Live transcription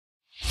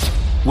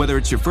Whether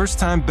it's your first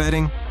time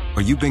betting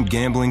or you've been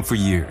gambling for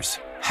years,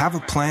 have a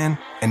plan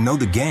and know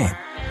the game.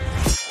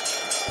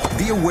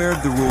 Be aware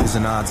of the rules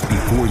and odds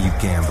before you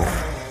gamble.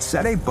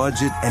 Set a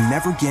budget and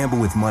never gamble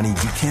with money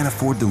you can't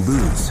afford to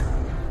lose.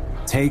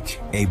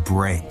 Take a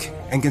break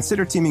and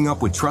consider teaming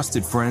up with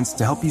trusted friends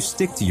to help you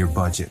stick to your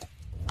budget.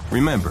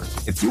 Remember,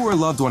 if you or a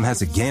loved one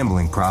has a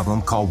gambling problem,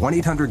 call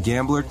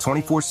 1-800-GAMBLER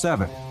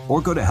 24/7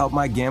 or go to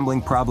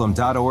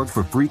helpmygamblingproblem.org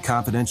for free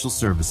confidential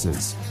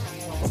services.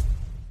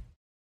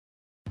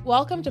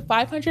 Welcome to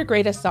 500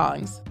 Greatest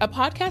Songs, a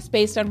podcast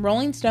based on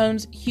Rolling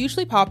Stone's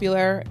hugely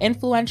popular,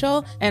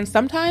 influential, and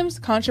sometimes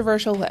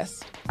controversial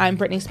list. I'm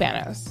Brittany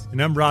Spanos.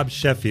 And I'm Rob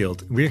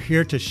Sheffield. We're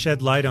here to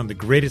shed light on the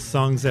greatest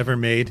songs ever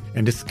made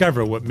and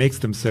discover what makes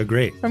them so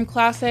great. From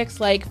classics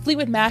like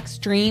Fleetwood Mac's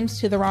Dreams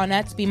to the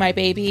Ronettes' Be My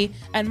Baby,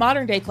 and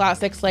modern-day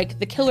classics like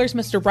The Killers'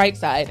 Mr.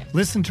 Brightside.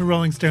 Listen to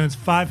Rolling Stone's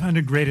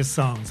 500 Greatest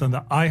Songs on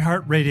the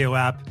iHeartRadio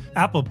app,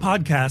 Apple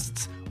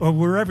Podcasts, or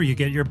wherever you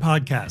get your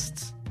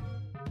podcasts.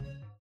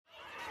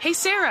 Hey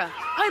Sarah,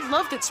 I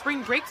love that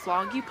spring break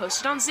vlog you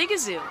posted on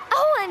Zigazoo.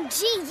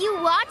 OMG, you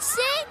watched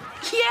it?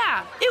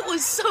 Yeah, it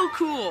was so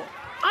cool.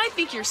 I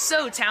think you're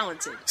so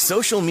talented.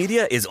 Social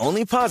media is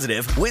only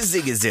positive with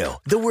Zigazoo,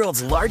 the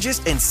world's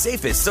largest and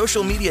safest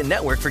social media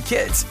network for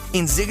kids.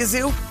 In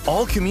Zigazoo,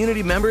 all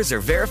community members are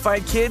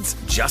verified kids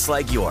just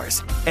like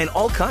yours, and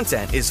all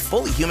content is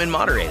fully human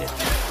moderated.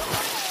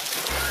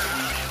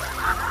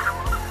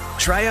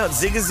 Try out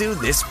Zigazoo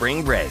this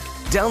spring break.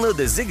 Download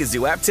the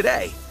Zigazoo app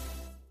today.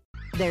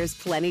 There's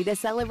plenty to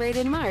celebrate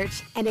in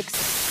March and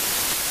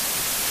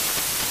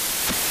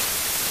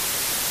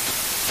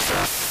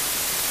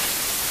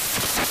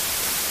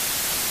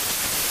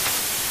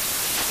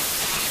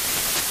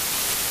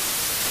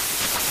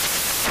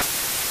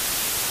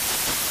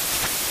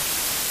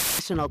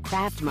National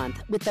Craft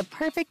Month with the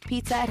perfect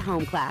pizza at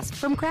home class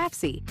from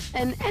Craftsy.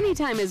 And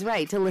anytime is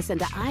right to listen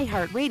to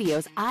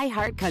iHeartRadio's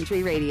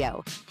iHeartCountry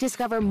Radio.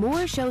 Discover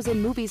more shows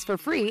and movies for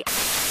free.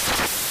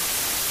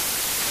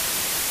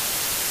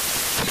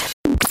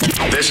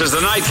 This is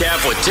the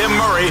Nightcap with Tim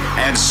Murray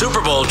and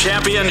Super Bowl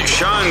champion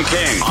Sean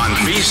King on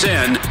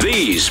VSiN,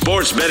 the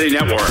Sports Betting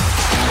Network.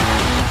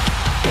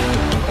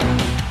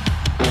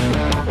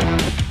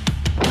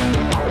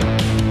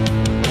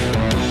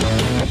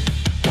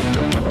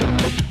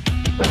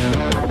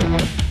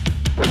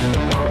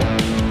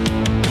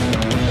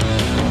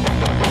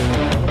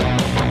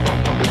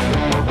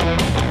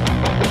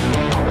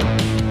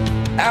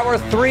 Hour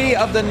 3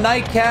 of the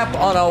Nightcap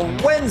on a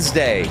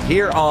Wednesday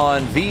here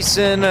on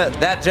VSiN.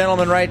 That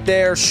gentleman right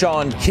there,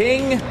 Sean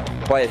King,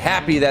 quite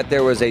happy that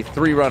there was a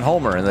 3-run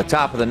homer in the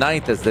top of the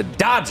ninth as the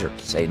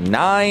Dodgers, a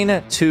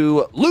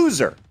 9-2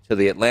 loser to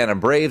the Atlanta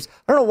Braves.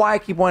 I don't know why I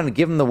keep wanting to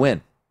give them the win.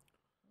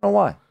 I don't know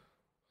why.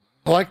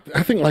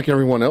 I think like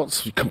everyone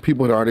else,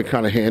 people had already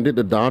kind of handed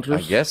the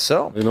Dodgers. I guess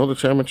so. The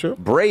championship.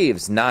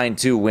 Braves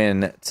 9-2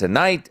 win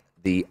tonight.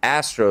 The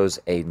Astros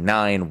a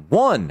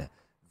 9-1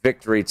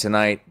 victory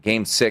tonight.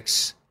 Game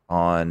 6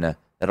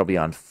 that'll be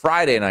on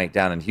Friday night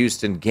down in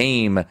Houston.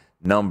 Game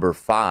number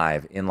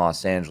 5 in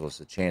Los Angeles.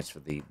 A chance for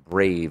the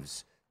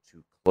Braves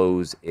to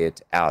close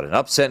it out. An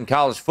upset in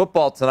college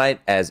football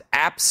tonight as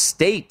App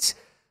State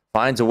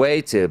finds a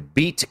way to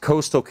beat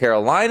Coastal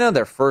Carolina.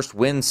 Their first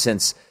win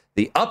since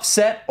the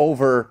upset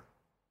over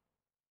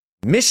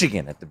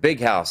Michigan at the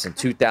Big House in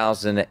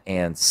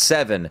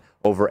 2007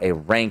 over a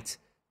ranked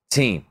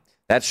team.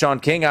 That's Sean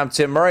King. I'm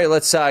Tim Murray.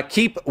 Let's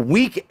keep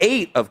Week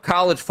 8 of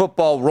college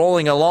football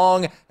rolling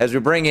along as we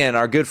bring in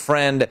our good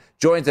friend,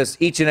 joins us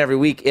each and every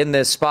week in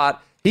this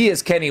spot. He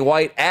is Kenny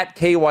White at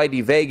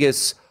KYD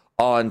Vegas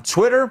on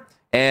Twitter.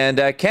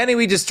 And Kenny,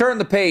 we just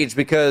turned the page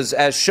because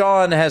as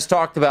Sean has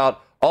talked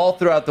about all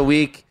throughout the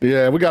week.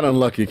 Yeah, we got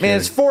unlucky, Kenny. Man,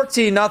 it's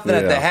 14-0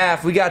 at the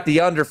half. We got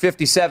the under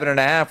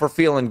 57.5. We're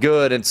feeling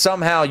good. And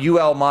somehow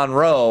UL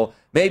Monroe,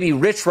 maybe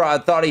Rich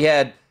Rod thought he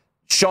had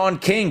Sean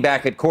King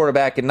back at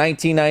quarterback in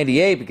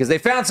 1998 because they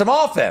found some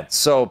offense.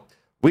 So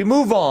we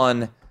move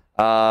on.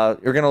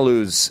 You're going to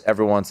lose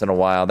every once in a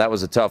while. That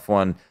was a tough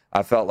one.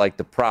 I felt like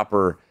the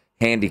proper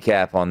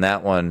handicap on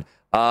that one.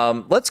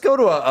 Let's go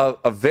to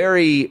a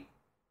very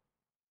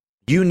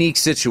unique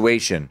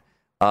situation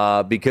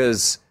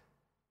because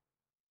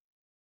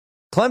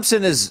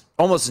Clemson is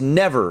almost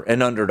never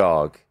an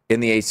underdog in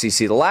the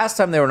ACC. The last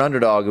time they were an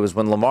underdog, it was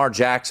when Lamar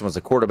Jackson was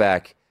a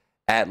quarterback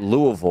at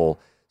Louisville.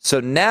 So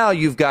now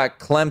you've got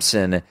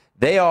Clemson.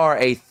 They are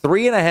a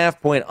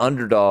 3.5-point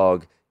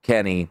underdog,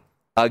 Kenny,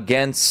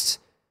 against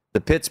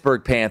the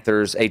Pittsburgh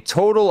Panthers. A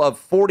total of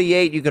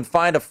 48. You can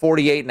find a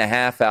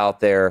 48.5 out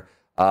there.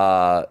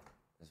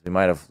 We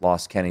might have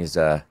lost Kenny's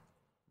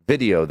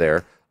video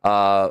there.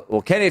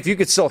 Well, Kenny, if you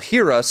could still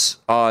hear us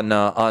on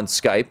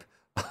Skype,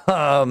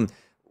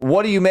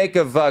 what do you make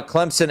of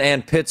Clemson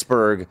and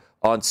Pittsburgh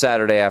on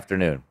Saturday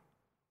afternoon?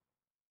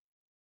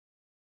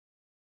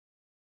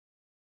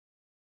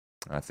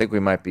 I think we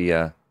might be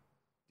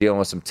dealing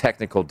with some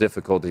technical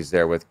difficulties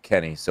there with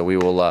Kenny. So we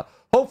will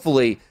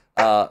hopefully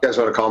you guys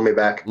want to call me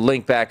back?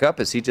 Link back up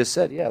as he just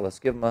said. Yeah, let's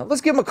give him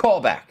a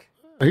call back.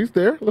 He's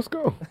there. Let's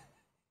go.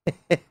 I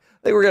think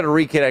we're going to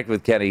reconnect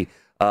with Kenny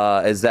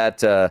as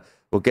that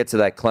we'll get to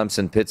that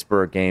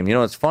Clemson-Pittsburgh game. You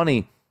know, it's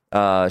funny,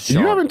 Sean.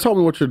 You haven't told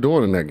me what you're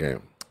doing in that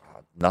game.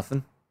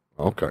 Nothing.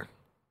 Okay.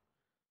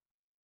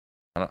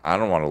 I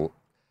don't want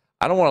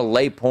to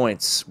lay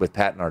points with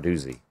Pat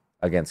Narduzzi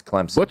against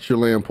Clemson. What's your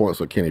laying points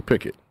with Kenny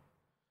Pickett?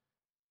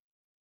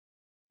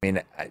 I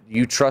mean,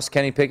 you trust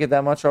Kenny Pickett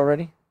that much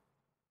already?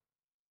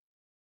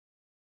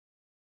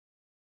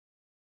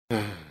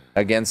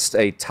 Against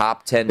a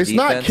top 10 defense? It's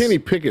not Kenny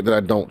Pickett that I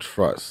don't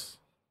trust.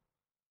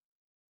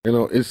 You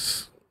know,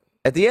 it's...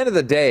 At the end of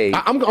the day...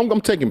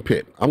 I'm taking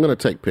Pitt. I'm going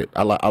to take Pitt.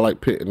 I like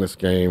Pitt in this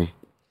game.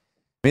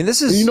 I mean,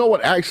 this is... You know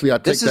what? Actually, I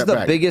take that back. This is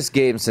the biggest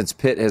game since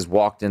Pitt has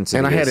walked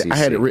into the ACC. I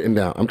had it written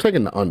down. I'm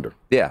taking the under.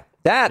 Yeah.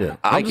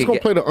 I'm just going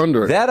to play the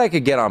under. That I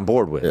could get on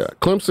board with. Yeah.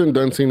 Clemson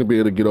doesn't seem to be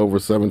able to get over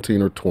 17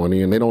 or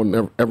 20, and they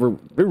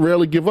they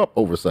rarely give up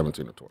over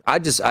 17 or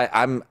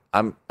 20.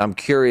 I'm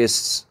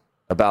curious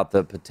about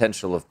the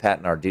potential of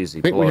Pat Narduzzi.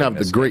 I think we have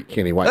the great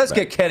Kenny White. Let's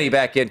get Kenny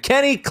back in.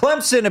 Kenny,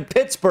 Clemson and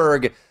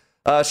Pittsburgh.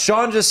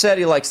 Sean just said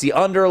he likes the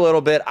under a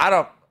little bit. I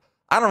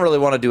don't really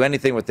want to do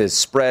anything with his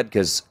spread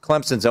because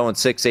Clemson's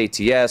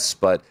 0-6 ATS,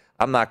 but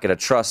I'm not going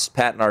to trust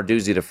Pat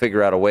Narduzzi to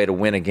figure out a way to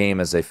win a game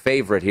as a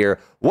favorite here.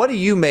 What do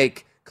you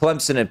make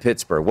Clemson and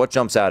Pittsburgh? What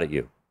jumps out at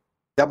you?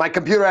 Yeah, my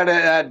computer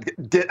had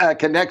a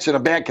connection, a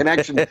bad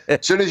connection.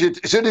 As soon as you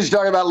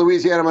talk about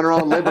Louisiana Monroe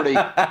and Liberty,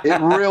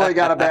 it really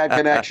got a bad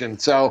connection.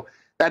 So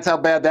that's how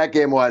bad that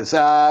game was.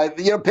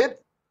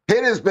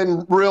 Pitt has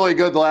been really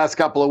good the last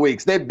couple of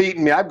weeks. They've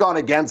beaten me. I've gone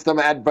against them.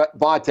 I had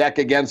Vatek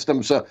against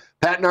them. So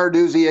Pat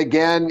Narduzzi,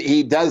 again,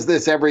 he does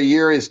this every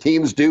year. His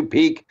teams do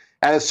peak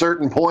at a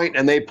certain point,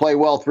 and they play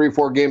well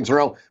 3-4 games in a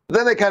row. But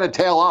then they kind of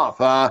tail off.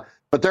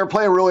 But they're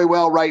playing really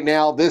well right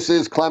now. This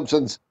is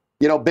Clemson's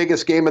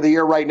biggest game of the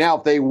year right now.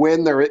 If they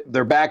win,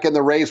 they're back in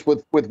the race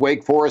with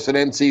Wake Forest and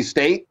NC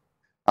State.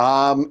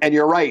 And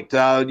you're right.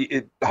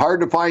 It's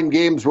hard to find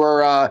games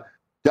where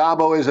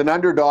Dabo is an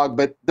underdog,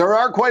 but there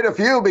are quite a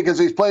few because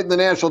he's played in the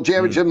national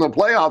championship and the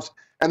playoffs,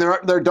 and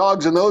they're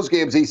dogs in those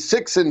games. He's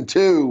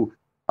 6-2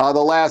 the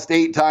last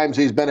 8 times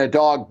he's been a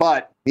dog,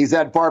 but he's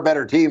had far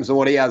better teams than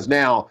what he has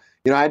now.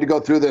 I had to go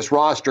through this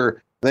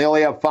roster. They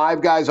only have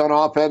 5 guys on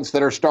offense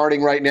that are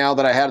starting right now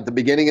that I had at the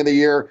beginning of the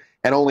year,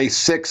 and only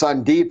 6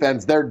 on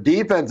defense. Their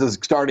defense is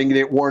starting to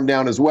get worn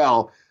down as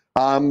well.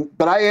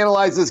 But I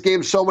analyzed this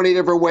game so many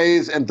different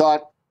ways and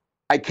thought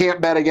I can't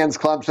bet against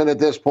Clemson at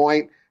this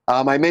point.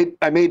 I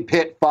made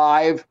Pitt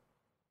 5,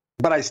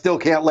 but I still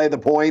can't lay the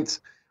points.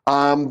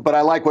 But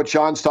I like what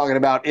Sean's talking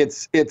about.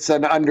 It's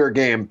an under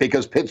game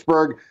because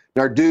Pittsburgh,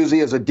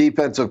 Narduzzi is a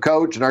defensive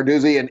coach,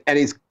 and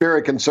he's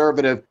very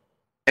conservative.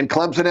 And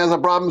Clemson has a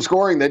problem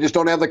scoring. They just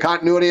don't have the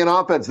continuity in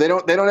offense. They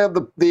don't have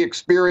the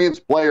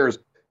experienced players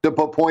to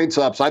put points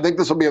up. So I think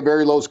this will be a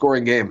very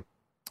low-scoring game.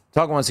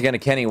 Talking once again to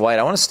Kenny White.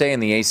 I want to stay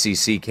in the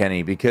ACC,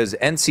 Kenny, because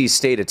NC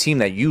State, a team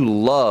that you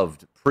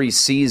loved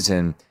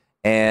preseason,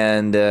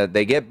 and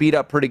they get beat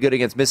up pretty good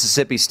against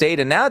Mississippi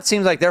State, and now it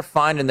seems like they're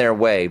finding their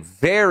way.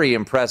 Very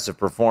impressive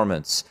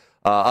performance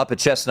up at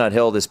Chestnut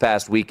Hill this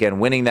past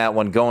weekend, winning that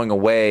one, going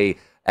away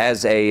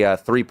as a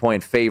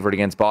 3-point favorite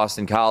against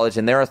Boston College,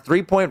 and they're a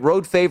 3-point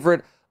road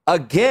favorite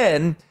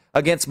again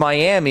against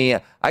Miami.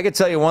 I can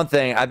tell you one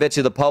thing. I bet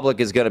you the public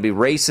is going to be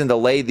racing to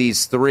lay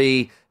these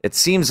 3. It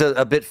seems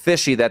a bit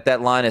fishy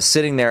that line is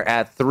sitting there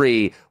at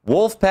 3.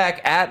 Wolfpack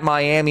at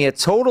Miami, a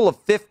total of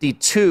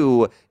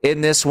 52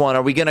 in this one.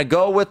 Are we going to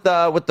go with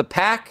the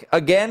Pack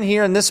again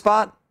here in this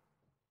spot?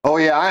 Oh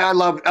yeah, I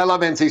love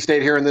NC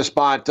State here in this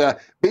spot.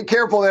 Be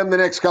careful of them the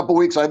next couple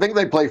weeks. I think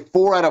they play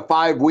 4 out of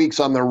 5 weeks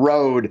on the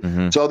road,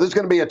 so this is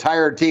going to be a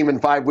tired team in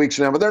 5 weeks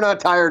from now. But they're not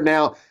tired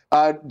now.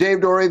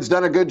 Dave Doran's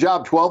done a good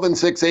job.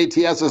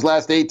 12-6 ATS his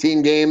last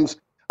 18 games.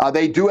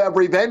 They do have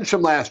revenge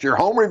from last year.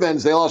 Home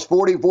revenge. They lost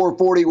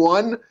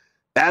 44-41.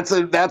 That's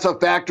a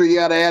factor you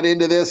got to add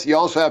into this. You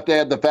also have to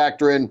add the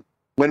factor in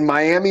when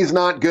Miami's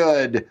not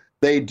good,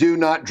 they do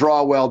not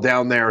draw well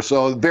down there.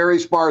 So very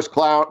sparse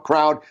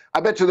crowd. I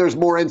bet you there's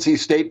more NC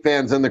State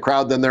fans in the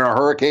crowd than there are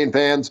Hurricane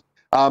fans.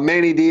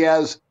 Manny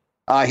Diaz,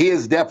 he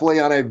is definitely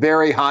on a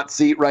very hot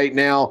seat right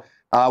now.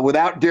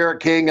 Without Derek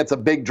King, it's a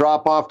big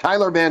drop-off.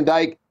 Tyler Van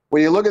Dyke,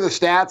 when you look at the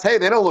stats, hey,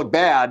 they don't look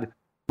bad,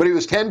 but he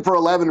was 10 for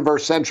 11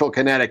 versus Central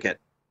Connecticut.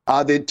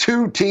 The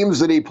 2 teams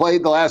that he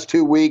played the last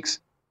 2 weeks,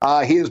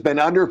 he has been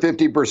under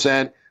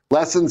 50%,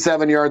 less than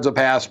 7 yards a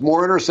pass,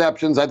 more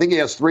interceptions. I think he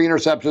has 3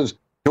 interceptions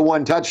to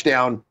 1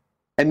 touchdown.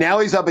 And now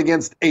he's up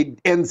against a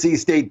NC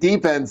State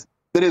defense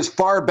that is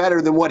far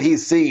better than what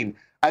he's seen.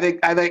 I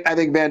think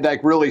Van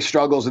Dyke really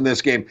struggles in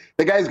this game.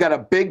 The guy's got a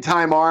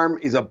big-time arm.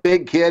 He's a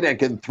big kid and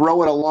can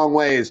throw it a long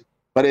ways,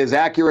 but his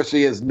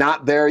accuracy is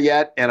not there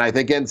yet, and I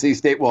think NC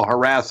State will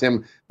harass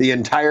him the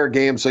entire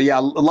game. So, yeah,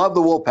 love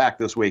the Wolfpack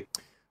this week.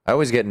 I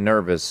always get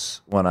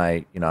nervous when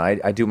I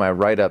do my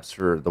write-ups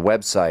for the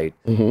website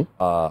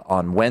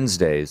on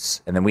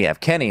Wednesdays, and then we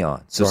have Kenny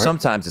on. So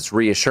sometimes it's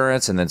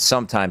reassurance, and then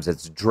sometimes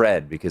it's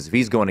dread, because if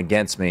he's going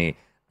against me,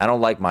 I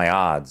don't like my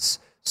odds.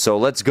 So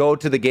let's go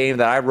to the game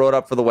that I wrote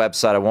up for the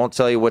website. I won't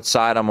tell you which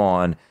side I'm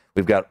on.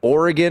 We've got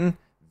Oregon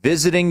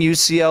visiting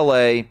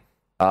UCLA.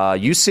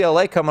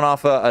 UCLA coming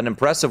off an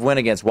impressive win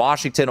against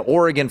Washington.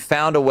 Oregon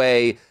found a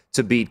way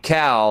to beat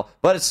Cal,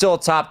 but it's still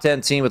a top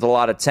 10 team with a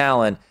lot of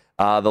talent.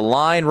 The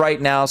line right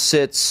now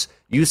sits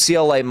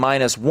UCLA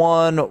 -1,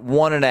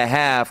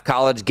 1.5.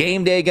 College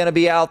game day going to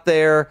be out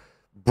there.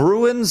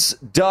 Bruins,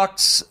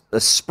 Ducks, the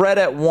spread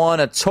at 1,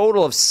 a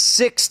total of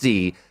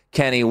 60.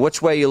 Kenny,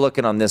 which way are you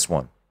looking on this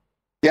one?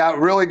 Yeah,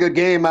 really good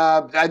game.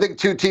 I think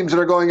two teams that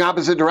are going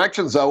opposite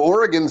directions, though.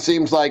 Oregon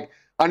seems like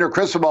under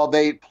Cristobal,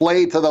 they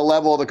play to the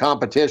level of the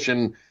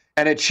competition,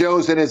 and it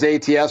shows in his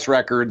ATS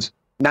records.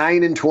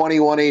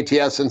 9-21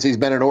 ATS since he's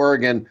been at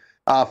Oregon.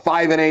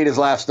 5-8 his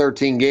last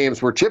 13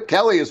 games, where Chip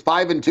Kelly is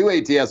 5-2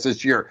 ATS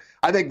this year.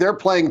 I think they're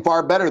playing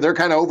far better. They're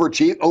kind of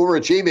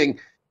overachieving.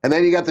 And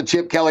then you got the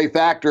Chip Kelly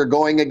factor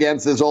going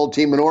against his old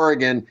team in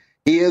Oregon.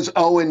 He is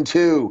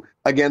 0-2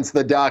 against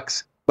the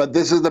Ducks, but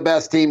this is the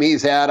best team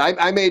he's had.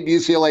 I made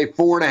UCLA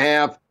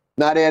 4.5,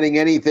 not adding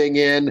anything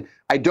in.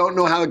 I don't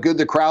know how good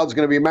the crowd's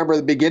going to be. Remember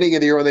the beginning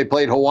of the year when they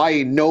played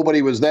Hawaii,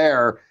 nobody was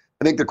there.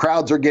 I think the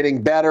crowds are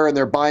getting better, and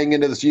they're buying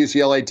into this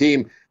UCLA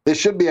team. This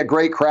should be a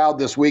great crowd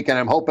this week, and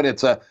I'm hoping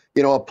it's a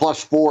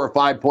 +4 or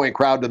 5 point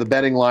crowd to the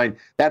betting line.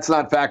 That's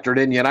not factored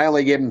in yet. I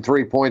only gave him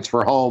 3 points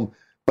for home.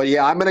 But,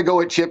 yeah, I'm going to go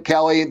with Chip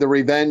Kelly, the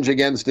revenge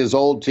against his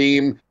old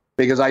team,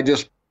 because I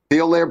just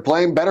feel they're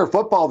playing better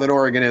football than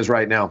Oregon is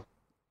right now.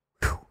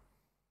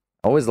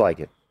 Always like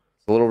it.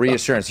 It's a little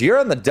reassurance. You're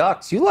on the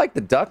Ducks. You like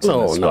the Ducks?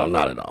 No,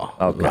 not at all.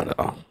 Okay. Not at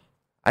all.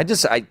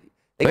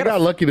 They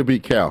got lucky to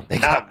beat Cal. They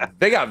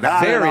got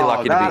very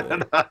lucky to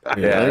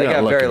beat. Yeah, they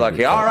got very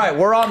lucky. All right,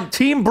 we're on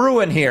Team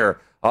Bruin here.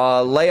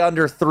 Lay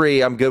under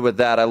 3. I'm good with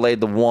that. I laid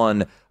the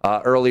 1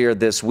 earlier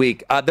this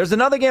week. There's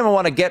another game I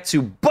want to get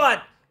to,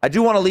 but I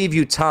do want to leave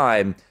you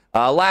time.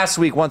 Last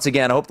week, once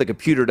again, I hope the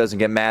computer doesn't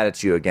get mad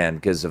at you again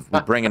because of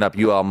bringing up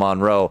UL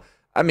Monroe.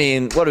 I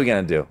mean, what are we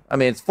going to do? I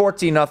mean, it's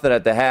 14-0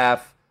 at the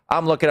half.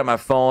 I'm looking at my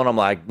phone. I'm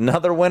like,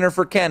 another winner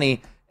for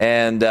Kenny.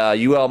 And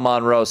UL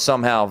Monroe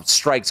somehow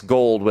strikes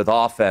gold with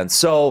offense.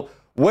 So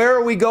where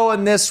are we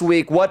going this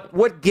week?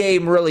 What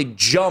game really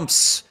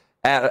jumps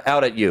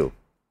out at you?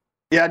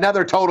 Yeah,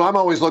 another total. I'm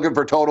always looking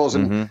for totals.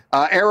 And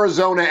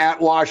Arizona at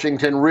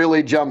Washington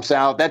really jumps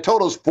out. That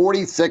total is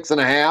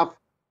 46.5.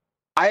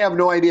 I have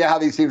no idea how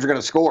these teams are going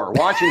to score.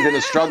 Washington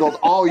has struggled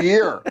all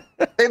year.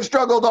 They've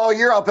struggled all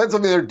year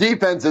offensively. Their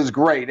defense is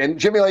great. And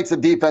Jimmy Lake's a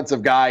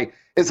defensive guy.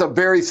 It's a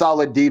very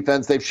solid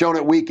defense. They've shown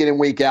it week in and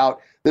week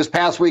out. This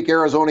past week,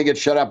 Arizona gets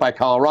shut out by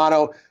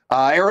Colorado.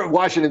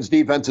 Washington's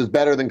defense is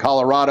better than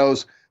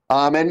Colorado's.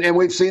 And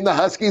we've seen the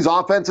Huskies'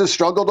 offense has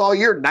struggled all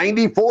year.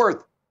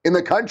 94th in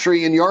the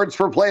country in yards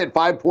per play at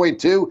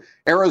 5.2.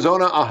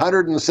 Arizona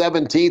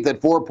 117th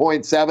at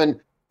 4.7.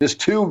 Just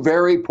two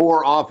very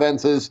poor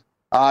offenses.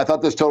 I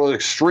thought this total was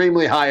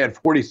extremely high at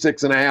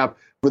 46.5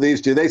 for these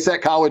two. They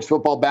set college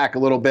football back a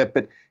little bit,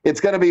 but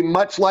it's going to be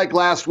much like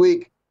last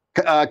week.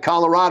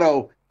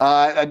 Colorado,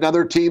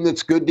 another team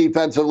that's good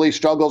defensively,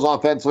 struggles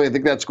offensively. I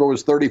think that score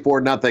was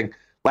 34-0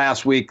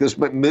 last week.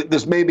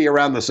 This may be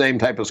around the same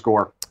type of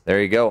score. There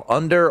you go.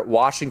 Under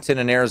Washington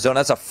and Arizona.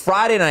 That's a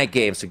Friday night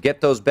game, so get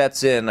those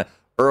bets in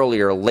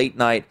earlier, late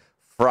night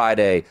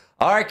Friday.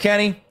 All right,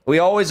 Kenny, we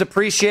always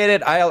appreciate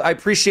it. I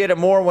appreciate it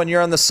more when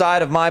you're on the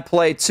side of my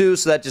play, too,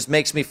 so that just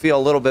makes me feel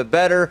a little bit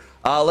better.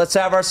 Let's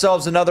have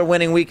ourselves another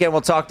winning weekend.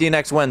 We'll talk to you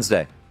next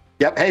Wednesday.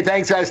 Yep. Hey,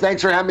 thanks, guys.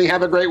 Thanks for having me.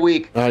 Have a great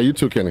week. You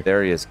too, Kenny.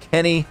 There he is.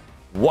 Kenny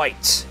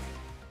White.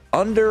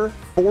 Under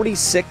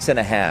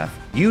 46.5.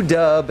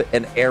 UW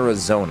and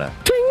Arizona.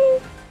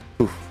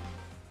 Oof.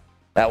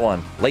 That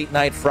one. Late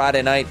night,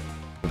 Friday night.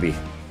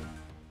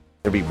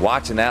 They'll be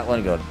watching that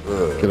one going,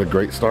 ugh. Get a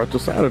great start to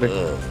Saturday.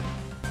 Ugh.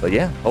 But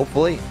yeah,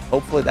 hopefully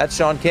that's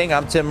Sean King.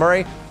 I'm Tim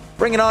Murray.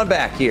 Bring it on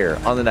back here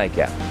on the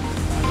Nightcap.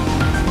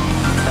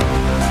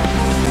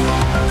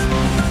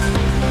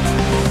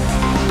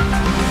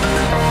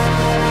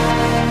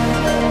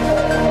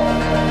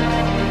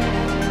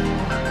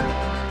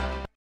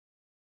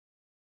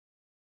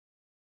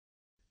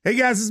 Hey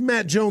guys, this is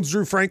Matt Jones,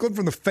 Drew Franklin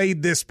from the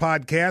Fade This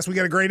podcast. We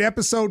got a great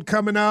episode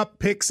coming up,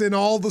 picks in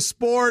all the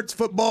sports,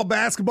 football,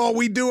 basketball,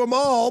 we do them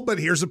all. But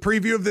here's a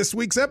preview of this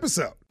week's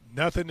episode.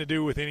 Nothing to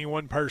do with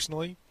anyone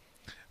personally,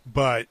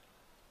 but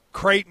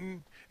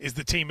Creighton is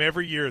the team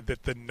every year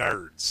that the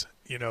nerds,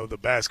 the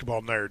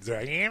basketball nerds, they're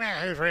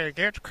like,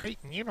 against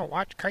Creighton,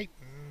 watch Creighton.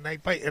 They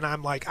play. And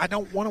I'm like, I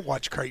don't want to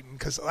watch Creighton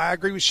because I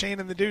agree with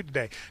Shannon the dude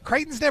today.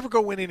 Creighton's never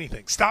going to win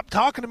anything. Stop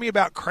talking to me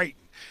about Creighton.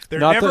 They're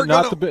not never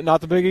not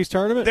the Big East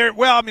tournament.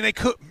 They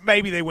could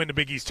maybe they win the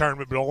Big East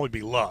tournament, but it'll only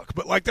be luck.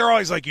 But they're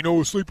always like,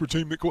 a sleeper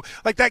team that cool.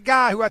 Like that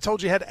guy who I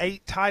told you had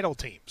 8 title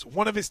teams.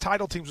 One of his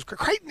title teams was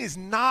Creighton is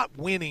not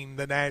winning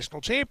the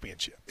national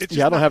championship. I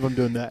don't have them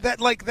doing that.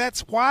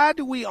 That's why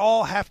do we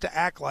all have to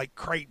act like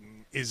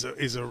Creighton is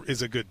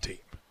a good team?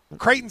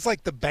 Creighton's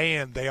like the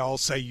band they all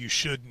say you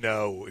should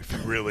know if you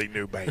really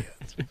knew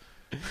bands.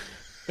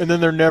 And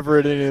then they're never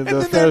at any of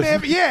those.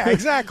 Yeah,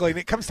 exactly. And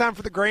it comes time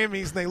for the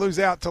Grammys, and they lose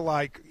out to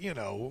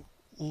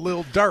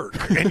Lil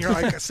Durk, and you're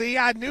like, see,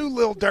 I knew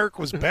Lil Durk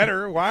was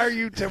better. Why are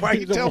you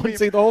telling me?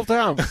 The whole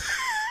time.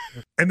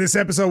 And this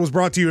episode was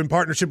brought to you in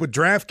partnership with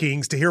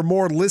DraftKings. To hear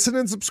more, listen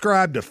and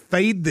subscribe to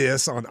Fade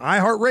This on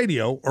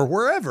iHeartRadio or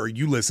wherever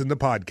you listen to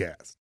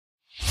podcasts.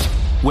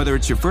 Whether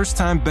it's your first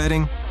time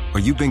betting or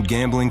you've been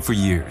gambling for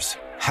years,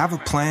 have a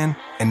plan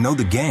and know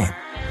the game.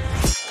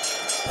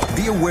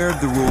 Be aware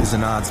of the rules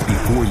and odds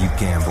before you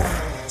gamble.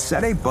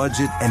 Set a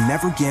budget and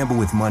never gamble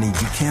with money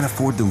you can't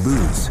afford to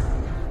lose.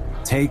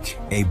 Take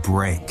a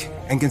break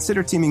and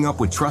consider teaming up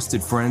with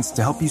trusted friends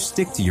to help you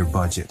stick to your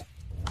budget.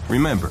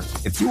 Remember,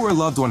 if you or a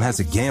loved one has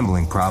a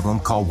gambling problem,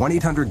 call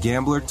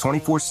 1-800-GAMBLER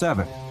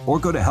 24/7 or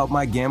go to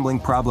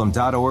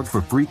helpmygamblingproblem.org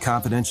for free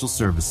confidential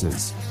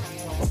services.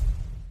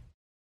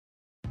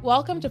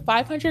 Welcome to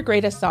 500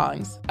 Greatest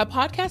Songs, a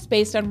podcast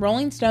based on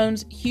Rolling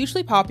Stone's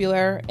hugely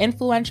popular,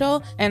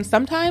 influential, and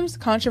sometimes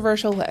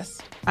controversial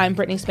list. I'm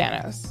Brittany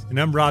Spanos. And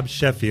I'm Rob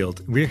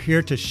Sheffield. We're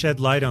here to shed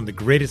light on the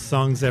greatest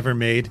songs ever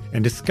made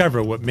and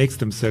discover what makes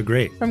them so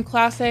great. From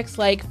classics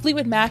like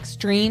Fleetwood Mac's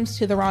Dreams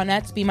to the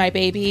Ronettes' Be My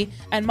Baby,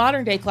 and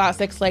modern-day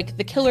classics like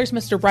The Killer's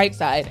Mr.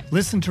 Brightside.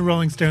 Listen to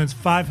Rolling Stone's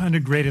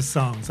 500 Greatest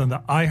Songs on the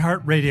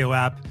iHeartRadio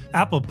app,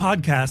 Apple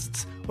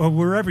Podcasts, or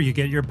wherever you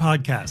get your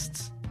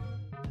podcasts.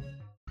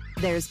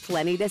 There's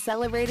plenty to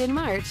celebrate in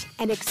March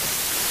and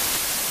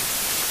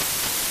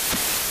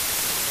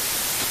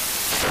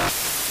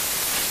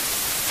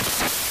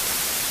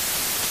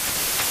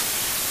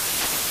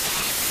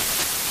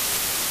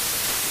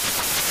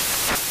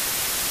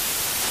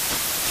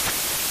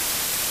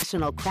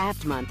National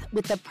Craft Month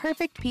with the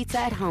perfect pizza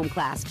at home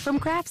class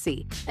from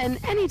Craftsy. And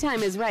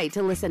anytime is right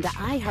to listen to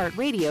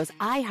iHeartRadio's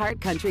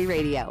iHeart Country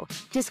Radio.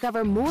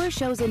 Discover more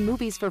shows and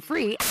movies for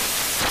free.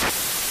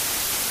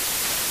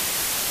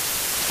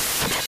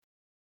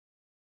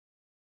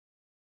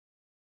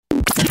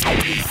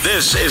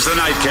 This is the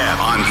Nightcap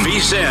on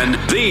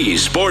VSiN, the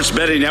Sports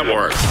Betting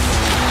Network.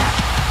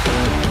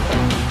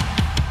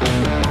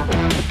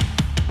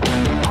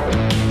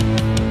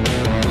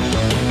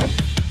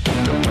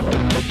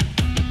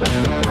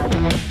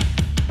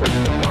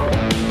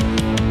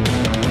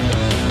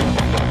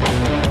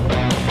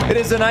 It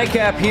is the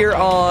Nightcap here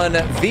on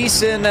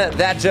VSiN.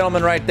 That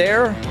gentleman right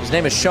there, his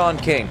name is Sean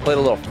King. Played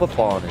a little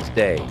football in his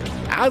day.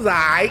 I was all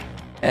right.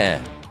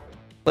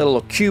 Played a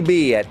little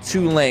QB at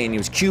Tulane. He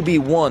was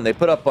QB1. They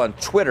put up on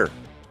Twitter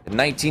in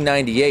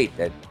 1998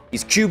 that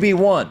he's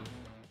QB1.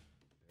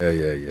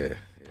 Yeah.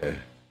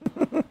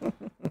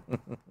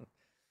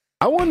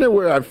 I wonder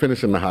where I'd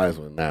finish in the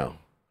Heisman now.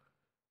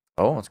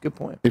 Oh, that's a good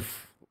point.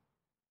 If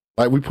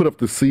we put up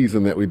the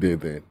season that we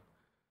did then.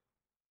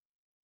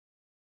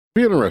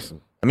 Be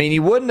interesting. I mean,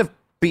 you wouldn't have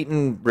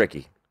beaten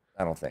Ricky,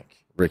 I don't think.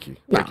 Ricky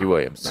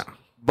Williams. Nah.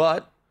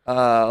 But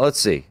let's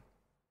see.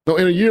 No,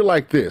 in a year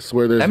like this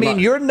where there's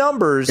your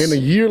numbers. In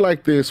a year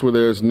like this where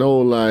there's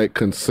no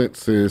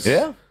consensus.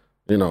 Yeah.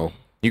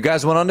 You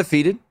guys went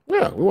undefeated.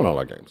 Yeah, we won all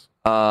our games.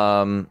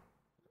 And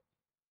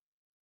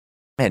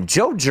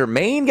Joe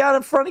Germain got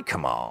in front of you.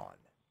 Come on.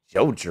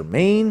 Joe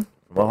Germain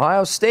from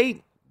Ohio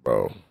State.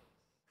 Bro. That's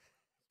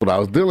what I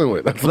was dealing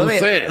with. That's what I'm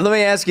saying. Let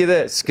me ask you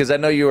this, because I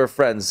know you were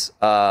friends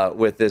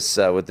with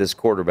this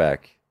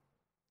quarterback.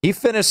 He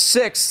finished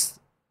 6th.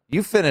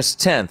 You finished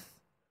 10th.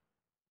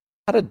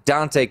 How did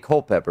Dante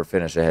Culpepper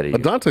finish ahead of you?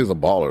 Dante's a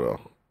baller,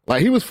 though.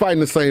 He was fighting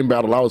the same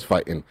battle I was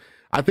fighting.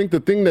 I think the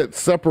thing that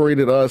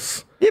separated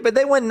us... Yeah, but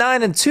they went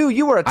 9-2.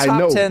 You were a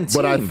top 10 team.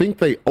 But I think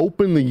they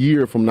opened the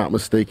year, if I'm not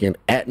mistaken,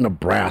 at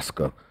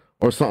Nebraska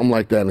or something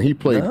like that, and he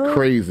played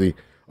crazy.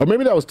 Or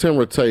maybe that was Tim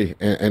Rattay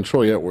and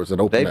Troy Edwards that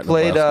opened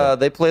Nebraska.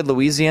 They played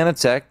Louisiana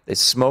Tech. They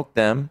smoked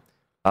them.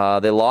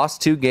 They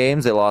lost 2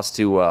 games. They lost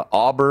to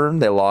Auburn.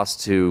 They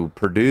lost to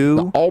Purdue.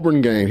 The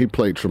Auburn game, he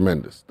played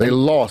tremendous. They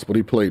lost, but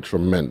he played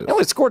tremendous. He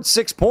only scored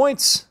 6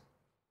 points.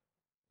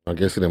 I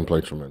guess he didn't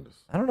play tremendous.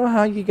 I don't know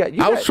how you got...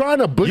 I was trying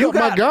to book up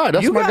my guy.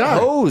 That's my guy. You got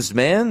hosed,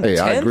 man. Hey,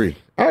 10? I agree.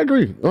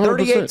 100%.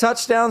 38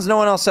 touchdowns. No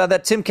one else had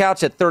that. Tim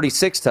Couch had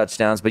 36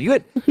 touchdowns, but you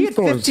had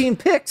 15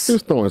 picks. He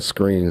was throwing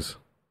screens.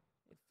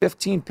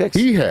 15 picks.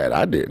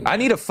 I didn't. I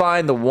need to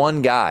find the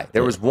one guy.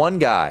 There was one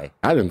guy.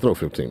 I didn't throw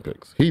 15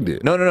 picks. He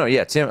did. No.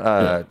 Yeah,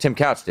 Tim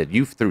Couch did.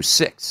 You threw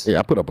 6. Yeah,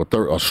 I put up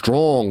a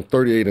strong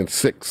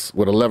 38-6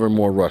 with 11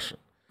 more rushing.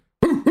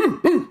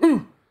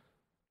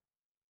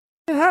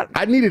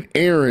 I needed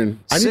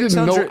Aaron. I needed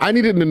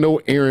to know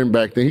Aaron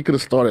back then. He could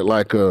have started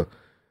like a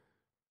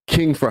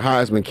King for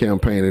Heisman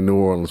campaign in New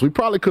Orleans. We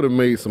probably could have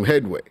made some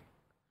headway.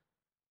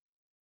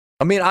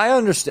 I mean, I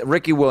understand.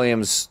 Ricky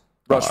Williams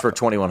rushed for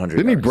 2,100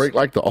 Didn't he break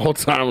like the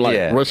all-time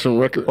rushing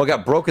record? Well, it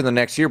got broken the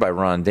next year by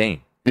Ron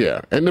Dane.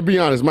 Yeah, and to be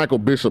honest, Michael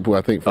Bishop, who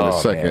I think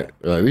finished second,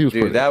 he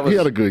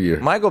had a good year.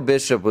 Michael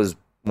Bishop was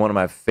one of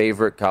my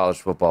favorite college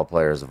football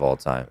players of all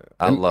time.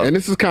 And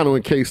this is kind of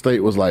when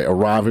K-State was like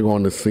arriving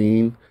on the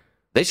scene.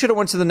 They should have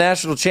went to the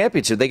national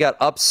championship. They got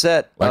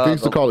upset. Like they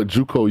used to call it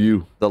JUCO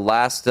U. The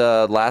last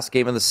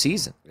game of the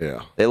season.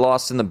 Yeah. They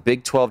lost in the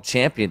Big 12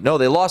 champion. No,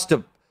 they lost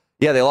in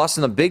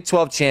the Big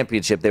 12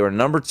 championship. They were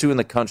number 2 in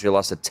the country. They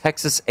lost to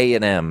Texas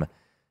A&M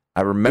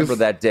I remember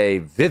that day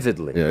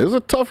vividly. Yeah, it was a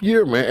tough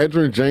year, man.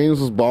 Edgerrin James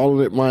was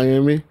balling at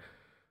Miami.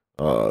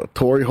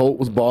 Torrey Holt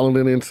was balling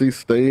at NC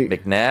State.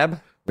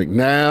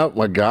 McNabb,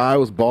 my guy,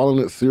 was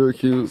balling at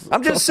Syracuse.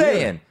 I'm just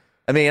saying.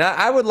 I mean,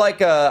 I would like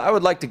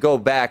to go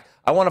back.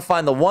 I want to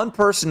find the one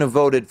person who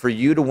voted for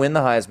you to win the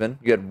Heisman.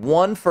 You had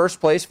one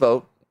first place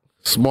vote.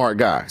 Smart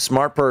guy.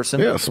 Smart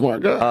person. Yeah,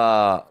 smart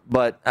guy.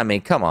 But, I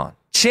mean, come on.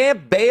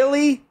 Champ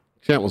Bailey?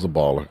 Champ was a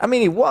baller. I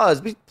mean, he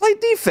was, but he played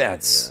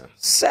defense.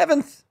 Yeah.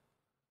 7th.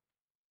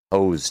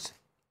 Hosed.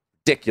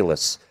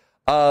 Ridiculous.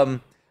 I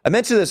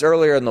mentioned this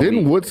earlier in the week.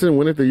 Didn't Woodson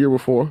win it the year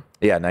before?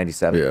 Yeah,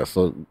 97. Yeah,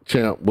 so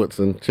Champ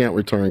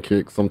return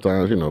kicks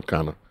sometimes,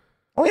 kind of.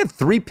 Only had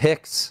 3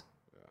 picks.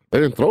 They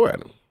didn't throw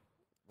at him.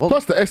 Well,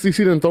 plus, the SEC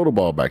didn't throw the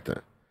ball back then.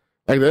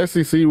 Like, the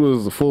SEC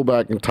was a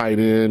fullback and tight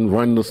end,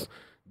 run the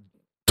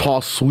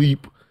toss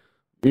sweep,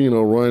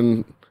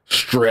 run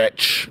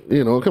stretch.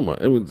 Come on.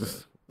 It was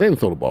just, they didn't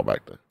throw the ball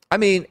back then. I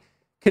mean,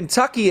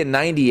 Kentucky in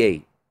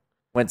 98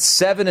 went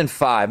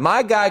 7-5.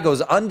 My guy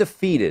goes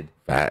undefeated.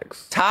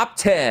 Facts. Top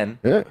 10.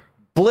 Yeah.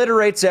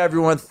 Obliterates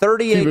everyone.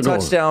 38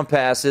 touchdown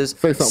passes.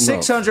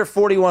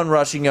 641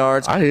 rushing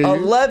yards.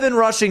 11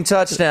 rushing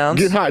touchdowns.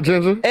 Get hot,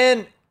 Ginger.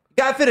 And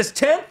guy finished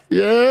 10th?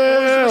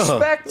 Yeah. Where's the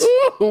respect?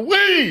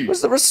 Ooh-wee.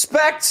 Where's the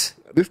respect?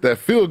 This that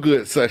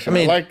feel-good session.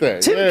 I like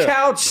that. Tim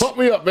Couch. Pump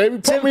me up, baby.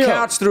 Tim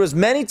Couch threw as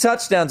many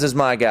touchdowns as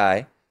my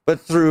guy,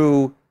 but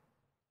threw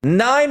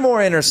 9 more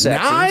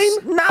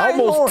interceptions. 9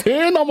 almost more.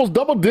 10? Almost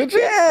double digits?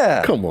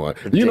 Yeah. Come on.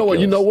 Ridiculous.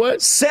 You know what?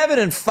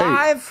 7-5.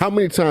 Hey, how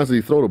many times did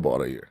he throw the ball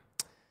that year?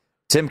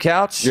 Tim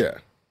Couch? Yeah.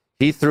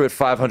 He threw it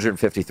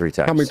 553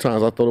 times. How many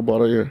times I throw the ball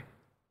that year?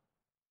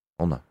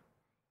 Hold on.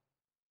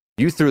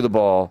 You threw the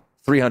ball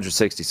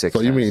 366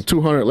 So you mean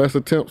 200 less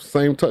attempts,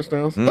 same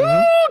touchdowns? Mm-hmm.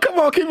 Oh, come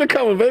on, keep it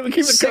coming, baby.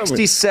 Keep it coming.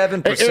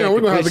 67%. Hey, Aaron, we're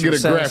going to have to get a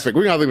graphic.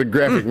 We're going to have to get a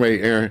graphic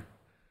made, Aaron.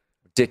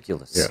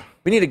 Ridiculous. Yeah.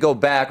 We need to go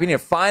back. We need to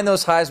find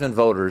those Heisman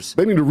voters.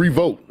 They need to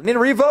revote.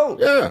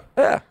 Yeah.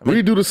 Yeah.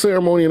 Redo the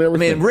ceremony and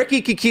everything. I mean,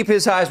 Ricky could keep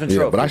his Heisman trophy.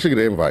 Yeah, but I should get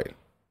an invite.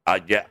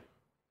 Yeah.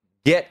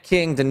 Get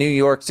King to New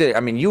York City.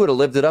 I mean, you would have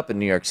lived it up in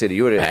New York City.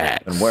 You would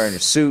have been wearing your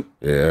suit.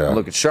 Yeah.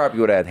 Looking sharp.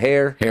 You would have had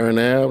hair. Hair and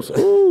abs.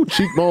 Ooh,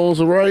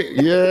 cheekbones are right.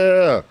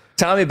 Yeah.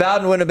 Tommy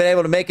Bowden wouldn't have been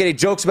able to make any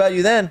jokes about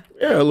you then.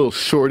 Yeah, a little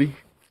shorty.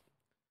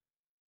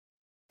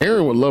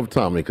 Aaron would love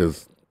Tommy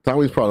because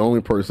Tommy's probably the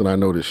only person I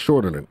know that's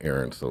shorter than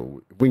Aaron.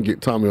 So if we can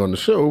get Tommy on the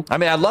show. I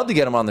mean, I'd love to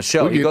get him on the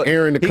show. He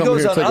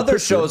goes on other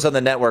shows on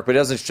the network, but he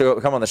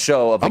doesn't come on the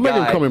show of the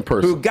guy him come in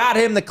person. who got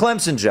him the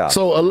Clemson job.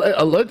 So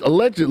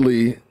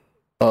allegedly,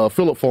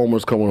 Philip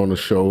Fulmer's coming on the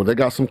show. They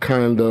got some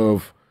kind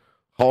of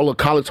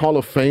College Hall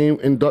of Fame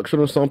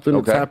induction or something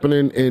that's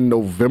happening in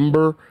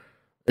November,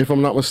 if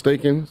I'm not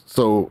mistaken.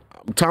 So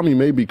Tommy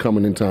may be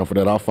coming in time for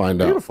that. I'll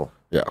find out. Beautiful.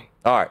 Yeah.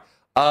 All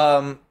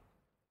right.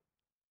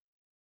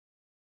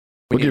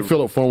 We'll get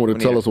Philip Fulmer to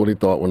tell us what he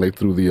thought when they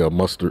threw the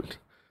mustard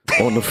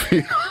on the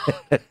field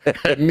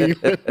at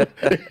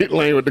Neyland,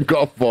 laying with the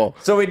golf ball.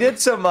 So we did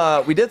some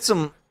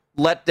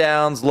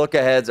letdowns, look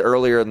aheads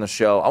earlier in the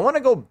show. I want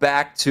to go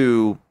back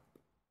to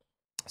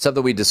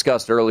something we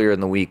discussed earlier in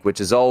the week,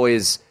 which is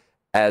always,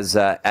 as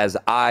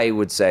I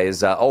would say,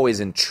 is always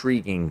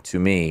intriguing to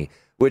me,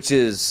 which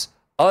is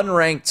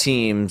unranked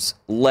teams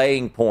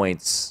laying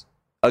points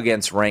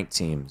against ranked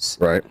teams.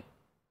 Right.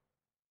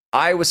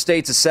 Iowa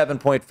State's a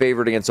 7-point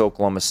favorite against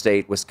Oklahoma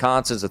State.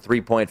 Wisconsin's a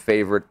 3-point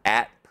favorite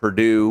at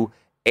Purdue.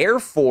 Air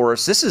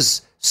Force, this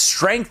is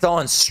strength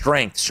on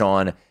strength,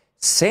 Sean.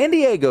 San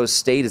Diego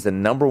State is the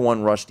number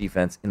 1 rush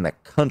defense in the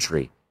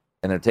country,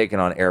 and they're taking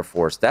on Air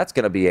Force. That's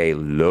going to be a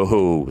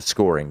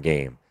low-scoring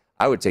game.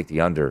 I would take the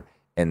under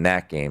in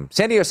that game.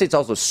 San Diego State's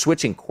also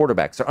switching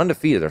quarterbacks. They're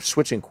undefeated. They're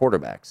switching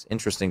quarterbacks.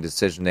 Interesting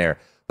decision there.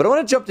 But I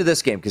want to jump to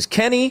this game because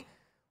Kenny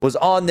was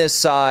on this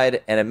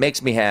side, and it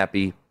makes me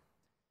happy.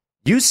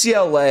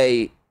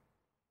 UCLA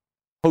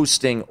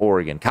hosting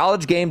Oregon.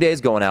 College game day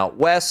is going out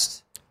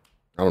west.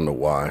 I don't know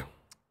why.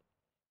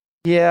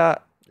 Yeah.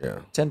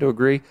 Tend to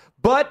agree.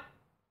 But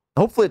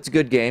hopefully it's a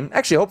good game.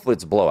 Actually, hopefully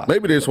it's a blowout.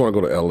 Maybe they just want to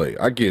go to L.A.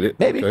 I get it.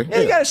 Maybe. Okay. Yeah,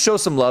 you got to show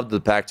some love to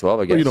the Pac-12,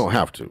 I guess. Well, you don't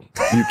have to.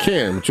 You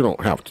can, but you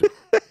don't have to.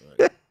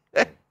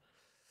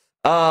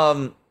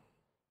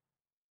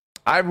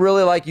 I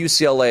really like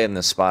UCLA in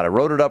this spot. I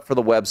wrote it up for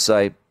the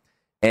website.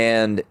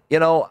 And,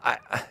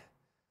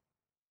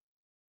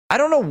 I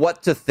don't know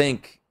what to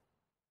think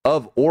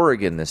of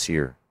Oregon this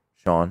year,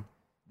 Sean.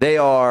 They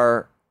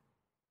are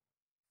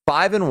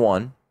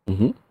 5-1.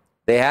 Mm-hmm.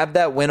 They have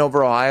that win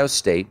over Ohio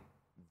State.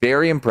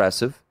 Very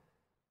impressive.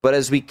 But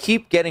as we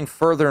keep getting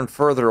further and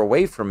further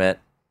away from it,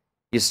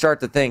 you start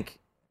to think,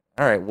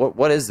 all right,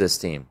 what is this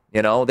team?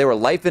 They were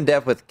life and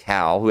death with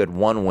Cal, who had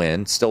 1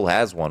 win, still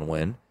has 1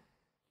 win.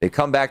 They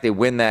come back, they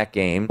win that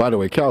game. By the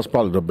way, Cal's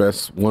probably the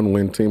best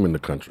 1-win team in the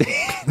country.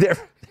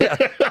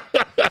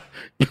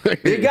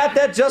 You got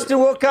that, Justin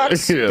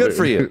Wilcox? Yeah. Good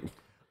for you.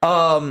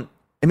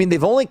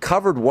 They've only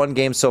covered 1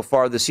 game so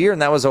far this year,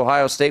 and that was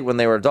Ohio State when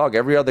they were a dog.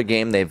 Every other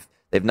game they've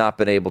not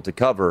been able to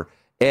cover.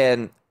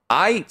 And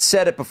I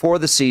said it before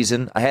the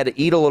season. I had to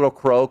eat a little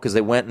crow because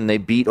they went and they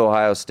beat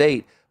Ohio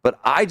State. but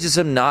I just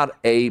am not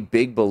a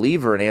big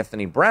believer in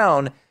Anthony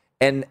Brown.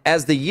 And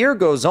as the year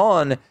goes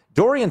on,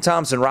 Dorian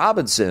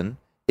Thompson-Robinson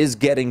is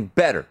getting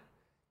better.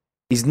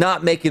 He's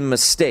not making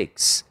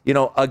mistakes.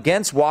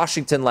 Against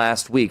Washington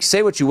last week,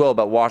 say what you will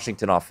about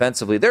Washington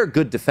offensively, they're a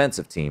good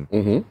defensive team.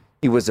 Mm-hmm.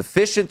 He was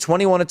efficient,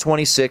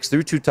 21-26,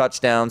 threw 2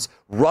 touchdowns,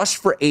 rushed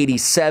for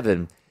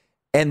 87.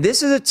 And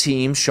this is a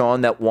team,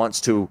 Sean, that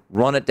wants to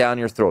run it down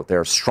your throat.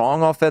 They're a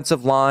strong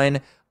offensive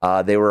line.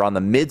 They were on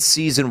the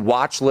midseason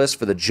watch list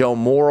for the Joe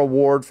Moore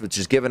Award, which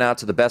is given out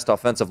to the best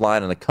offensive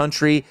line in the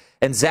country.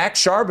 And Zach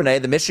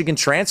Charbonnet, the Michigan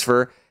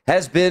transfer,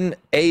 has been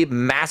a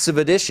massive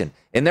addition.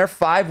 In their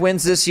 5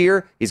 wins this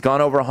year, he's gone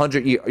over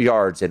 100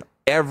 yards, and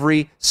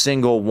every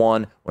single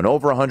one went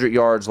over 100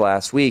 yards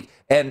last week.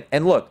 And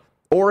look,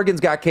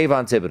 Oregon's got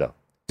Kayvon Thibodeau.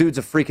 Dude's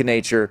a freak of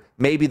nature,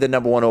 maybe the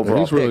number 1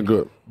 overall He's really pick.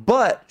 good.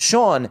 But,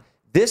 Sean,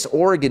 this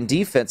Oregon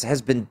defense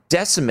has been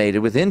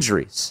decimated with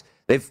injuries.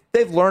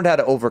 They've learned how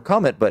to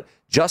overcome it, but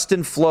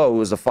Justin Flo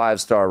is a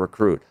 5-star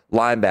recruit,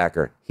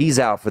 linebacker. He's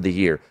out for the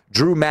year.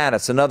 Drew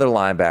Mattis, another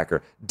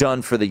linebacker,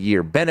 done for the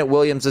year. Bennett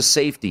Williams, a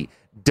safety,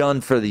 done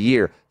for the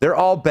year. They're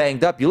all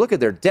banged up. You look at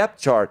their depth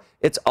chart,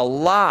 it's a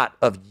lot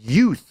of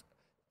youth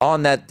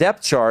on that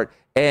depth chart.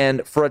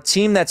 And for a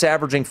team that's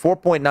averaging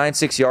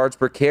 4.96 yards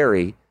per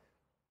carry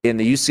in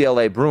the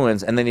UCLA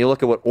Bruins, and then you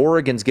look at what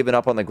Oregon's given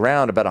up on the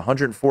ground, about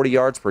 140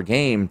 yards per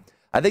game,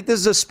 I think this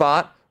is a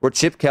spot where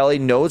Chip Kelly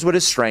knows what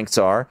his strengths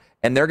are,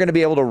 and they're going to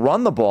be able to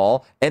run the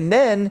ball. And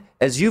then,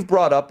 as you've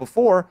brought up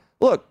before,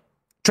 look,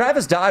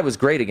 Travis Dye was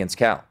great against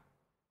Cal.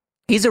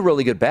 He's a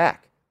really good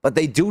back, but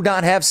they do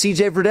not have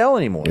C.J. Verdell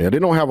anymore. Yeah, they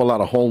don't have a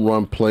lot of home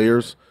run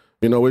players.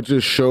 It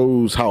just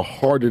shows how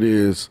hard it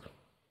is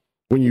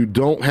when you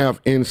don't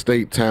have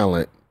in-state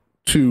talent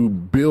to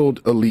build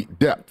elite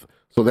depth.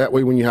 So that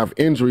way, when you have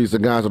injuries, the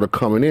guys that are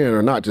coming in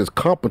are not just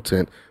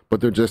competent,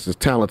 but they're just as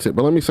talented.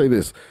 But let me say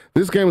this.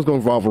 This game is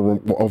going to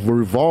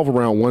revolve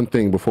around one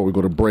thing before we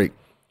go to break.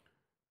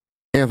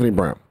 Anthony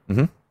Brown.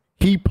 Mm-hmm.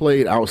 He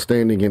played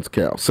outstanding against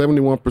Cal.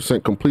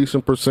 71%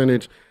 completion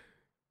percentage.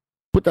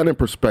 Put that in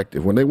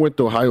perspective. When they went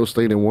to Ohio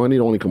State and won, he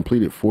only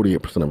completed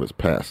 48% of his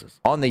passes.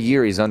 On the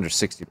year, he's under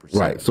 60%.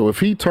 Right. So if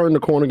he turned the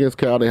corner against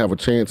Cal, they have a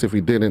chance. If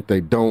he didn't,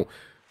 they don't.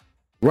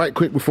 Right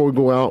quick before we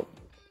go out,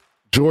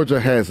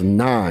 Georgia has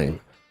 9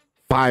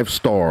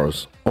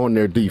 5-stars on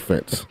their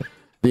defense.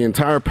 The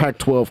entire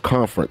Pac-12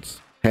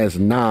 conference has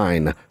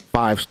 9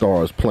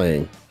 5-stars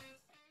playing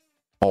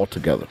all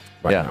together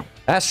right now.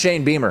 Ask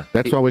Shane Beamer.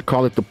 That's why we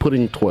call it the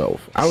Pudding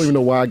 12. I don't even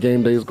know why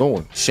game day is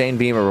going. Shane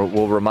Beamer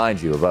will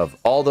remind you of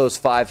all those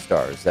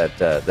 5-stars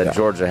that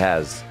Georgia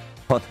has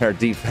on their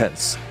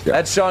defense. Yeah.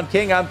 That's Sean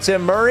King. I'm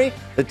Tim Murray.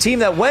 The team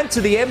that went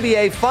to the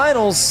NBA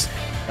Finals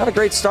got a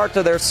great start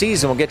to their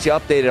season. We'll get you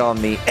updated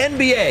on the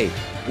NBA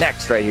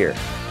next right here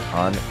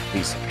on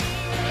VSiN.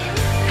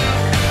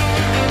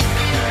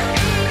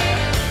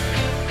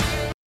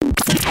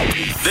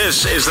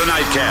 This is the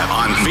Nightcap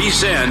on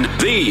VSiN,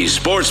 the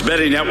Sports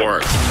Betting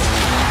Network.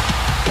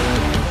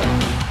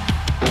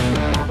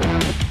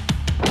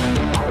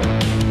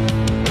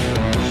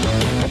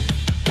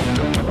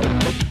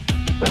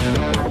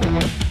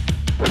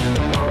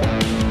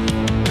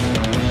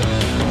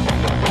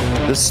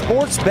 The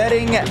Sports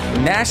Betting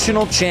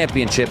National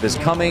Championship is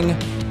coming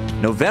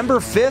November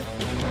 5th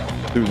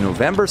through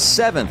November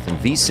 7th, and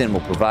VSiN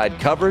will provide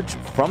coverage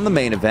from the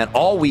main event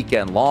all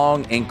weekend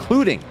long,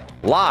 including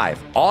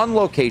live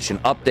on-location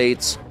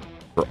updates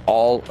for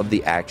all of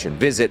the action.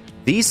 Visit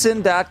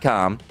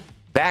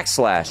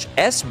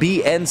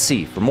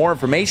VSiN.com/SBNC for more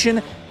information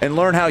and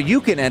learn how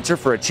you can enter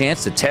for a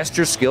chance to test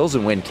your skills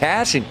and win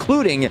cash,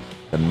 including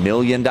the $1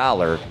 million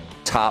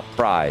top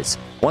prize.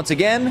 Once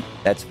again,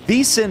 that's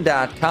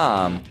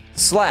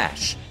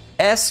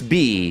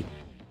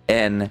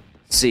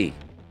VSiN.com/SBNC.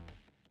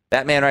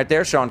 That man right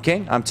there, Sean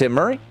King. I'm Tim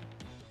Murray.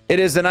 It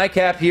is the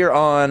Nightcap here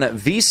on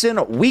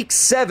VSiN. Week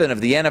 7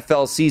 of the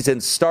NFL season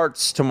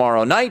starts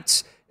tomorrow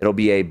night. It'll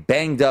be a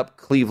banged-up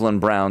Cleveland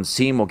Browns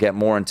team. We'll get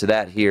more into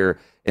that here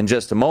in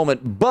just a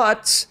moment.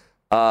 But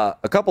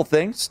a couple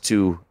things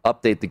to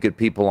update the good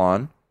people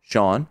on,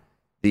 Sean.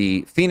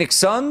 The Phoenix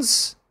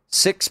Suns,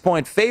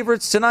 6-point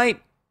favorites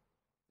tonight.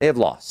 They have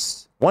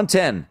lost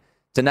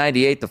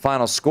 110-98, the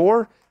final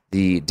score.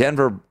 The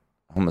Denver,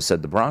 I almost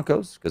said the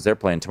Broncos because they're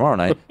playing tomorrow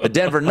night. The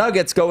Denver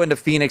Nuggets go into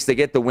Phoenix. They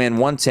get the win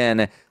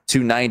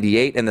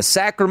 110-98. And the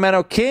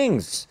Sacramento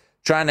Kings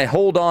trying to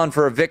hold on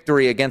for a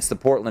victory against the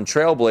Portland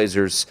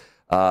Trailblazers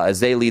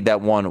as they lead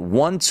that one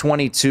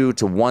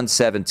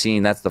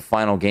 122-117. That's the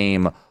final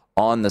game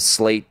on the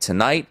slate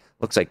tonight.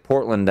 Looks like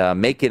Portland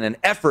making an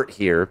effort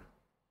here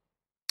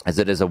as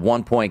it is a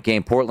 1-point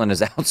game. Portland has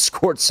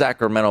outscored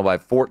Sacramento by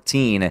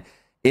 14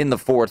 in the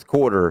fourth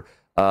quarter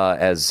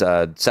as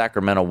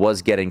Sacramento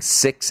was getting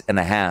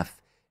 6.5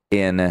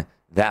 in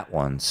that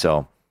one.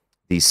 So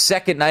the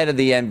second night of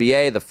the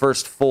NBA, the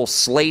first full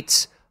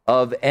slate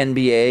of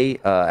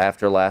NBA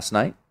after last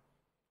night.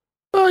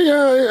 Oh,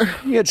 yeah.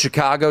 You had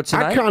Chicago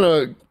tonight. I kind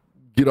of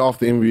get off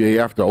the NBA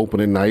after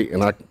opening night,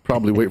 and I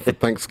probably wait for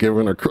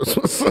Thanksgiving or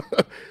Christmas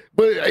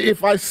But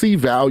if I see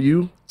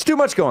value, it's too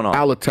much going on.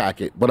 I'll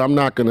attack it, but I'm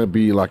not going to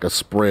be like a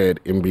spread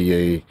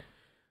NBA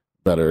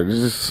better.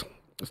 It's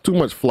too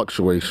much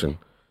fluctuation,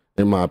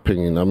 in my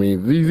opinion. I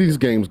mean, these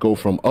games go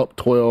from up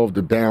 12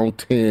 to down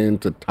 10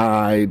 to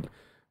tied.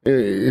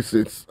 I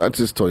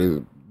just tell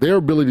you, their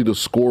ability to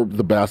score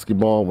the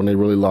basketball when they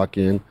really lock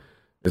in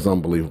is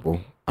unbelievable.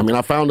 I mean,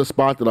 I found a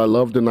spot that I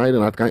loved tonight,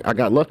 and I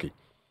got lucky.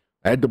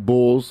 I had the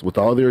Bulls with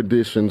all their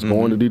additions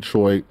going to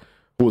Detroit,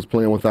 who was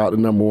playing without the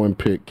number 1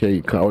 pick,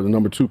 or the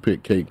number 2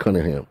 pick, Cade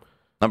Cunningham.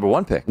 Number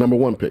 1 pick. Number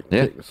 1 pick.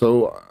 Yeah.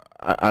 So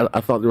I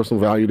thought there was some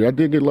value there. I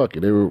did get lucky.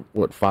 They were,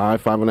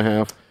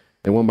 5.5,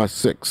 and won by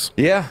 6.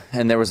 Yeah,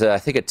 and there was, I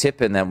think, a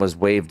tip-in that was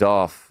waived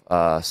off.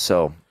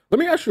 So let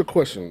me ask you a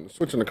question,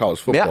 switching to college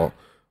football. Yeah.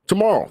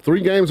 Tomorrow,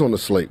 3 games on the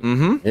slate.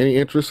 Any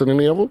interest in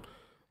any of them?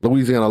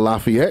 Louisiana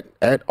Lafayette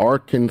at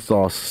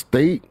Arkansas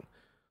State,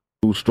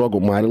 who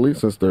struggled mightily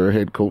since their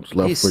head coach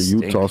left for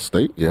Utah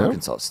State. Yeah.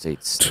 Arkansas State.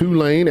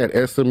 Tulane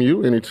at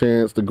SMU. Any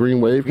chance the Green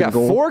Wave can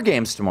go? 4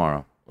 games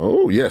tomorrow.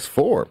 Oh, yes,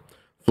 4.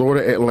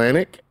 Florida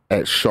Atlantic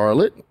at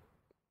Charlotte.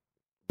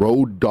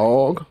 Road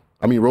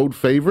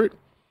favorite.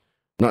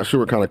 Not sure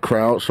what kind of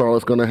crowd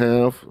Charlotte's going to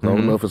have. I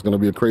don't know if it's going to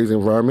be a crazy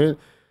environment.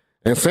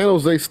 And San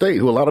Jose State,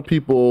 who a lot of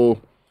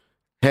people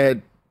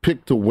had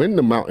picked to win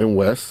the Mountain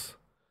West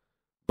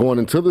going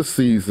into the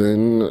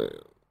season,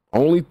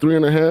 only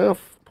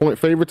 3.5-point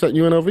favorites at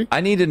UNLV.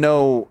 I need to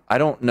know. I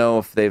don't know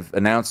if they've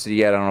announced it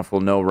yet. I don't know if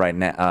we'll know right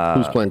now.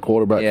 Who's playing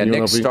quarterback? Yeah, for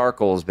Nick UNLV?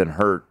 Starkel has been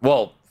hurt.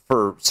 Well,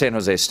 for San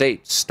Jose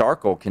State,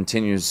 Starkel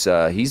continues.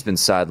 He's been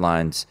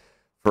sidelined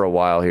for a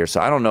while here,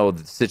 so I don't know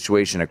the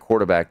situation at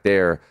quarterback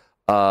there.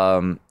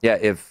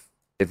 If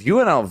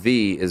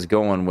UNLV is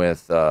going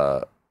with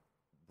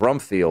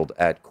Brumfield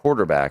at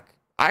quarterback,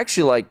 I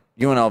actually like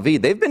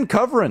UNLV. They've been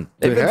covering.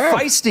 They've been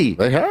feisty.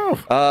 They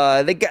have.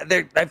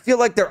 I feel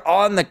like they're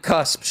on the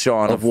cusp,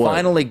 Sean, of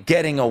finally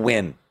getting a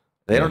win.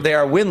 They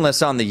are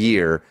winless on the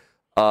year.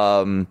 They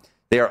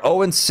are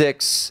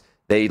 0-6.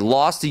 They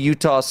lost to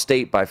Utah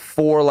State by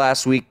 4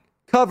 last week.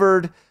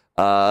 Covered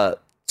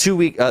 2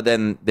 weeks.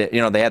 Then they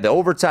had the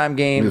overtime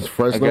game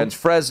against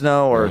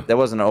Fresno, or that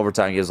wasn't an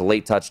overtime. It was a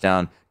late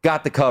touchdown.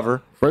 Got the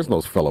cover.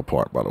 Fresno's fell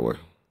apart, by the way.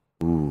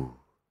 Ooh,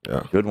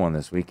 yeah, good one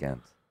this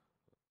weekend.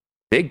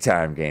 Big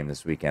time game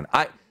this weekend.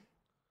 I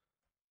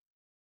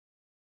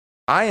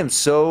am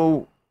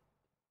so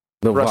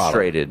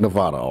frustrated.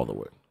 Nevada all the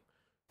way.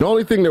 The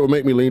only thing that would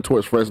make me lean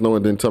towards Fresno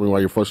and then tell me why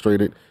you're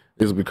frustrated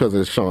is because,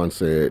 as Sean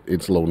said,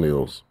 it's Low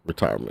Neal's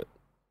retirement.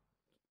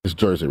 It's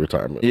jersey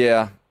retirement.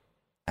 Yeah.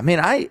 I mean,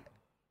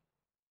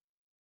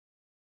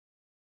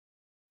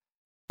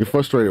 You're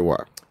frustrated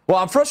why? Well,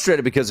 I'm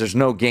frustrated because there's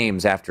no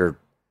games after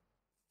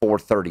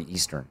 4:30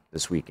 Eastern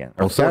this weekend.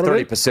 Or on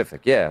Saturday? 4:30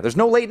 Pacific. Yeah, there's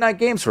no late night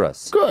games for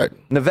us. Good.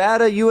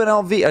 Nevada,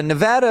 UNLV,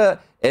 Nevada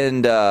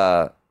and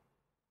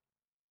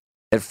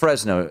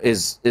Fresno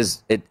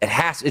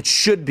it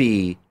should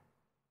be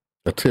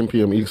a 10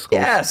 p.m. East Coast.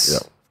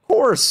 Yes, of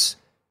course.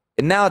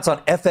 And now it's on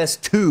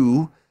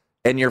FS2,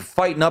 and you're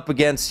fighting up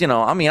against,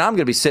 I'm going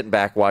to be sitting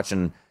back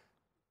watching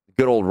the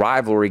good old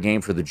rivalry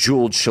game for the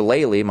jeweled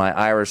shillelagh, my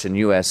Irish and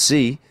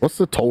USC. What's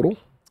the total?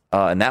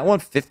 And that one,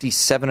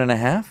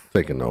 57.5.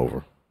 Taking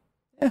over.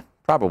 Yeah,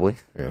 probably.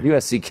 Yeah.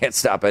 USC can't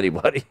stop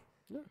anybody.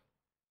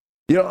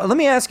 Yeah. Let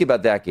me ask you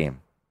about that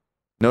game,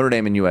 Notre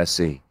Dame and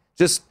USC,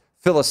 just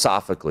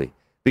philosophically,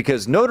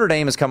 because Notre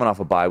Dame is coming off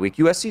a bye week.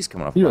 USC's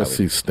coming off a bye week.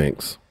 USC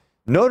stinks.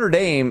 Notre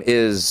Dame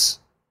is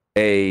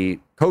a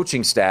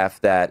coaching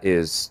staff that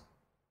is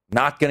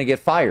not going to get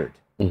fired,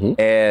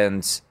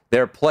 and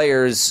their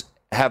players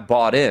have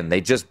bought in.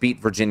 They just beat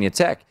Virginia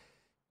Tech.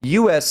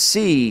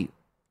 USC,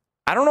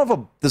 I don't know if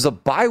does a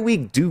bye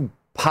week do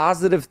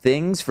positive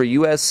things for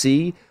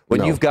USC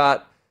when you've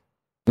got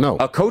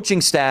a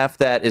coaching staff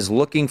that is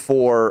looking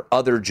for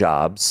other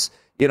jobs.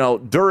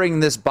 During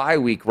this bye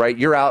week, right,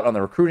 you're out on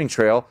the recruiting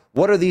trail.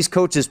 What are these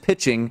coaches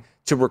pitching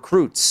to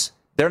recruits?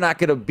 They're not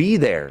going to be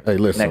there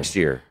next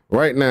year.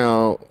 Right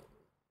now,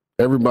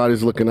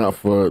 everybody's looking out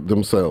for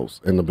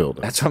themselves in the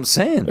building. That's what I'm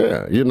saying.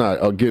 Yeah, you're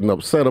not getting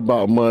upset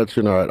about much.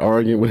 You're not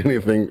arguing with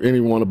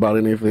anyone about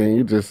anything.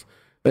 You're just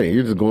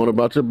going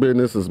about your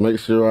business. Just make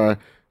sure I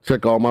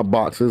check all my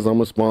boxes I'm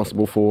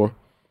responsible for.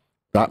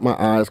 Dot my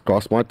I's,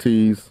 cross my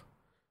T's.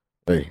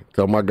 Hey,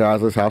 tell my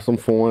guys, let's have some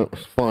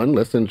fun.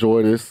 Let's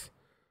enjoy this,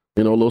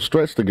 little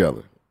stretch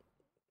together.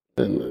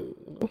 And,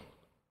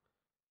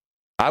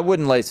 I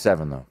wouldn't lay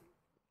 7 though.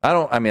 I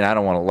don't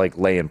want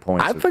to lay in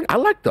points. I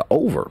like the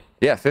over.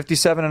 Yeah,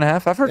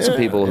 57.5. I've heard some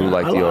people who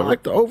like the over. I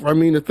like the over. I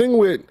mean, the thing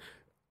with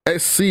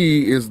SC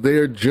is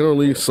they're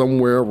generally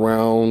somewhere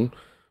around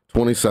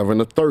 27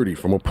 to 30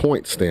 from a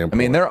point standpoint. I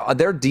mean,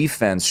 their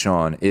defense,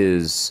 Sean,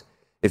 is,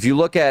 if you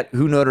look at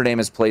who Notre Dame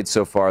has played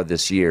so far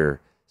this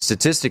year,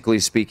 statistically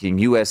speaking,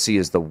 USC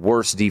is the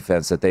worst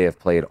defense that they have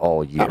played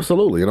all year.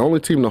 Absolutely. And the only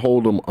team to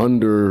hold them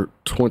under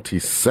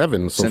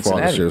 27 so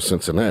far this year is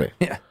Cincinnati.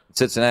 Yeah.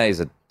 Cincinnati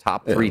is a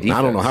top 3 defense.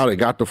 I don't know how they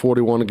got to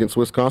 41 against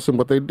Wisconsin,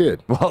 but they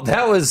did. Well,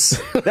 that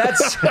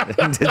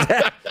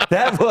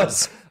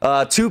was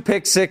 2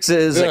 pick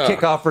sixes, a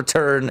kickoff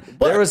return.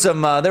 But there was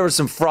some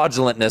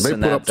fraudulentness in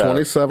that. They put up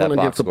 27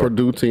 against a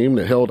Purdue team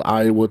that held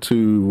Iowa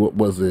to, what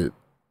was it,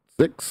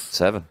 6?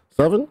 7.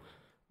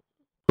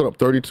 Put up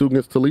 32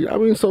 against Toledo. I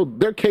mean, so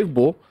they're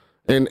capable.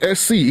 And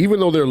SC, even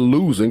though they're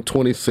losing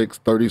 26,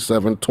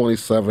 37,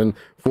 27,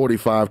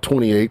 45,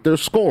 28, they're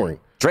scoring.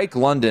 Drake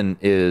London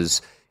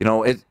is,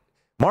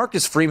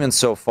 Marcus Freeman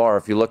so far,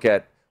 if you look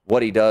at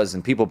what he does,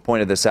 and people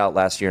pointed this out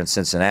last year in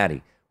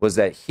Cincinnati, was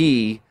that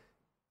he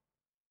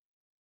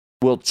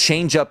will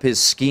change up his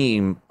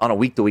scheme on a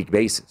week-to-week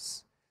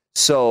basis.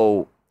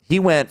 So he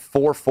went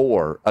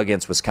 4-4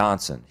 against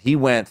Wisconsin. He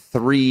went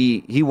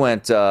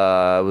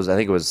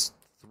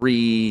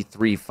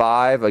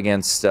 3-5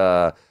 against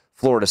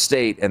Florida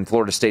State, and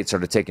Florida State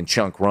started taking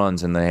chunk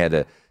runs, and they had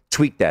to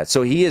tweak that.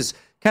 So he has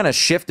kind of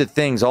shifted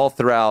things all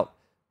throughout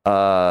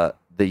the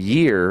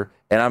year,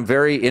 and I'm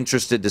very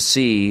interested to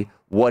see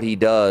what he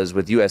does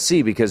with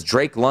USC because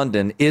Drake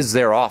London is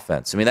their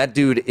offense. I mean, that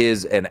dude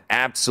is an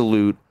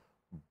absolute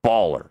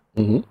baller,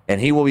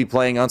 and he will be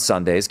playing on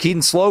Sundays.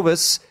 Keaton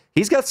Slovis,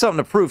 he's got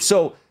something to prove.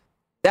 So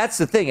that's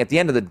the thing. At the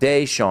end of the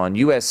day, Sean,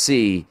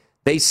 USC,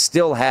 they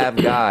still have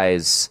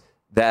guys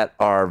that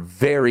are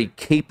very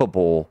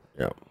capable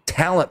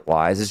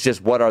talent-wise. It's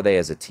just what are they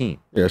as a team?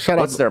 Yeah,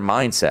 what's their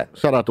mindset?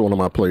 Shout out to one of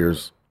my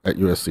players at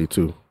USC,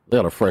 too. They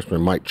had a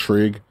freshman, Mike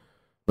Trigg,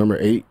 number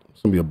 8. He's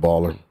going to be a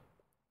baller. I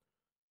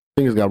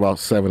think he's got about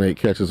 7-8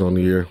 catches on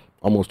the year,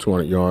 almost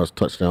 200 yards,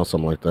 touchdown,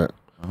 something like that.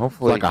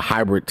 Hopefully, it's like a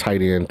hybrid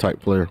tight end type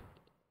player.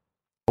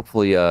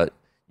 Hopefully,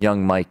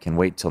 young Mike can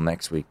wait till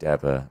next week to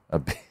have a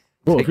big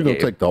Well, if you're going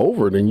to take the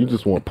over, then you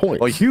just want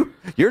points. Well,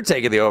 you're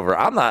taking the over.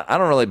 I'm not. I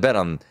don't really bet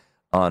on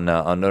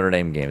Notre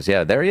Dame games.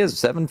 Yeah, there he is,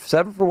 7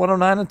 for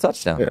 109 and a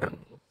touchdown. Yeah.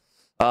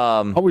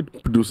 How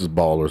produces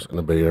ballers in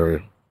the Bay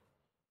Area?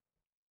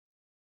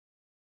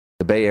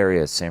 The Bay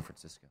Area is San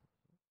Francisco.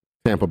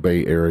 Tampa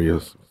Bay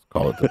areas.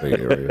 Call it the Bay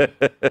Area.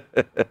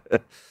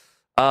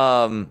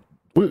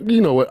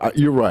 You know what?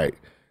 You're right.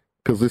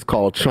 Because it's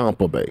called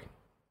Champa Bay.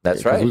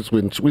 That's right. We just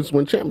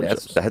win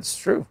championships. That's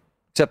true.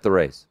 Except the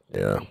Rays.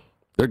 Yeah.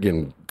 They're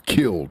getting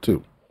killed,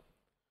 too.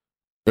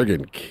 They're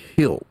getting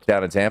killed.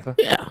 Down in Tampa?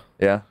 Yeah.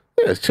 Yeah?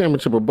 Yeah, it's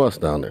championship or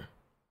bust down there.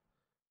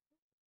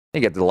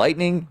 You got the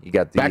Lightning. You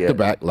got the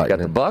back-to-back Lightning.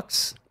 You got the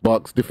Bucks.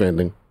 Bucks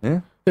defending.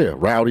 Yeah. Yeah,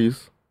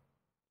 Rowdies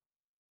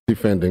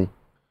defending.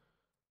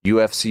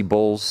 UFC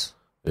Bulls.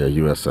 Yeah,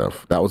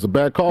 USF. That was a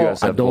bad call.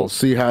 USF I don't Bulls.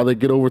 see how they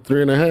get over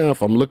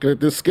 3.5. I'm looking at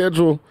this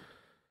schedule.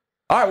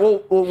 All right,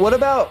 well, what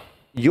about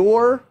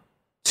your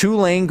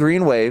Tulane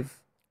Green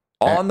Wave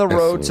on the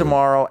road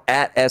tomorrow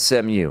at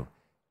SMU?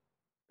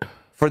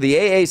 For the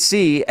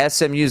AAC,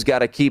 SMU's got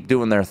to keep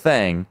doing their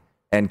thing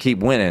and keep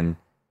winning.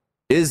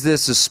 Is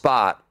this a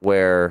spot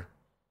where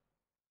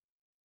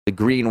the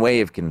Green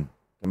Wave can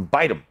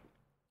bite them?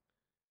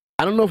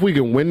 I don't know if we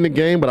can win the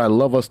game, but I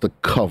love us to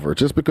cover.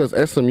 Just because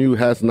SMU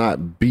has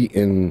not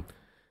beaten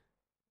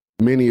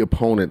many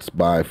opponents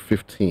by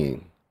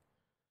 15.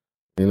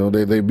 You know,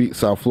 they beat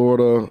South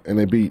Florida and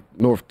they beat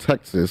North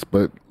Texas,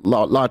 but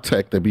La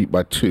Tech they beat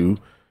by 2.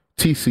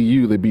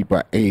 TCU they beat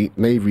by 8.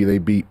 Navy they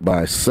beat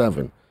by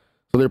 7.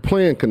 So they're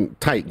playing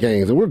tight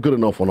games, and we're good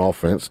enough on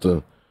offense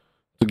to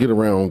get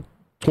around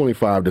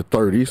 25 to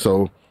 30.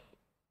 So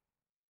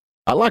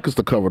I like us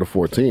to cover the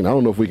 14. I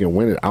don't know if we can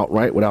win it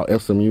outright without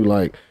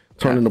SMU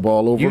turning the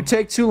ball over. You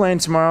take Tulane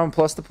tomorrow and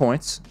plus the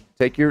points.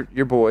 Take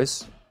your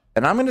boys.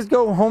 And I'm going to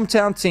go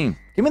hometown team.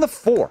 Give me the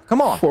 4.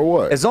 Come on. For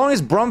what? As long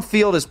as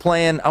Brumfield is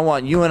playing, I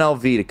want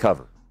UNLV to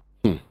cover.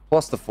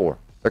 Plus the 4.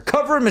 They're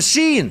covering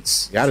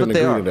machines. Yeah, I didn't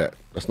agree to that.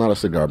 That's not a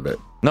cigar bet.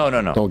 No.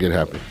 Don't get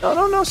happy.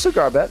 No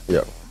cigar bet.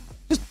 Yeah.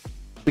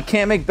 We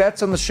can't make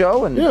bets on the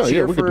show and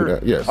cheer we for can do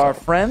that. Yes. our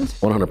friend.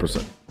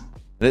 100%.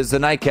 It is the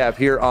nightcap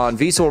here on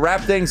VSiN. We'll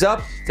wrap things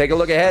up. Take a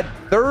look ahead.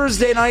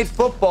 Thursday night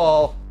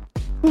football.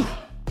 Whew.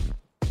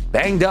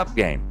 Banged up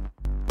game.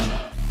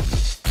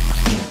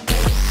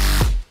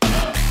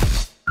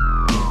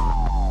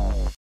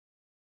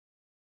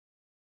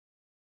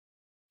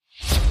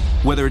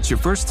 Whether it's your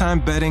first time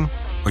betting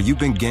or you've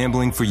been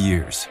gambling for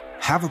years,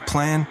 have a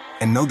plan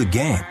and know the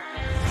game.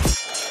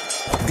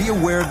 Be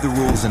aware of the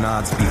rules and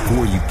odds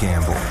before you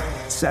gamble.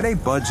 Set a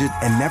budget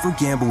and never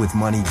gamble with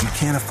money you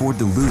can't afford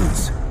to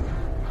lose.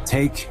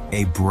 Take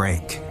a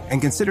break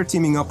and consider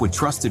teaming up with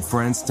trusted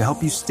friends to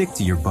help you stick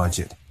to your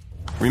budget.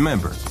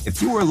 Remember,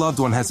 if you or a loved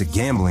one has a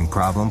gambling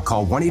problem,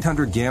 call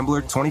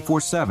 1-800-GAMBLER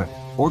 24/7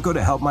 or go to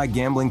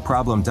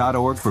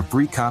helpmygamblingproblem.org for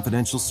free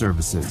confidential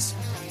services.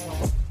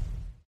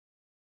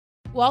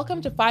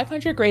 Welcome to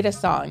 500 Greatest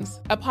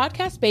Songs, a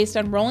podcast based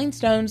on Rolling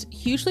Stone's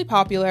hugely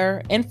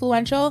popular,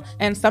 influential,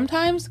 and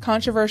sometimes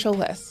controversial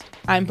list.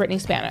 I'm Brittany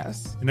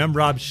Spanos. And I'm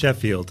Rob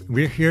Sheffield.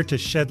 We're here to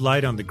shed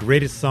light on the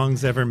greatest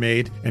songs ever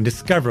made and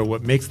discover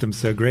what makes them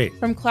so great.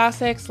 From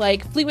classics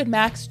like Fleetwood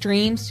Mac's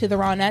Dreams to the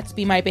Ronettes'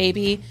 Be My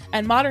Baby,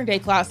 and modern-day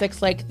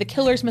classics like The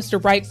Killer's Mr.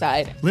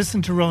 Brightside.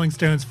 Listen to Rolling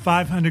Stone's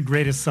 500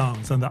 Greatest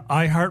Songs on the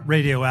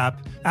iHeartRadio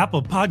app,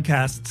 Apple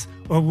Podcasts,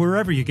 or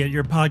wherever you get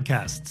your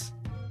podcasts.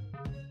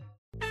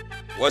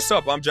 What's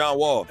up? I'm John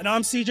Wall. And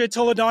I'm CJ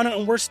Toledano,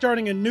 and we're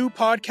starting a new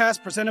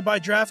podcast presented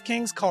by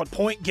DraftKings called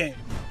Point Game.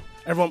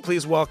 Everyone,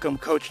 please welcome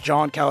Coach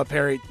John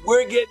Calipari.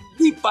 We're getting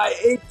beat by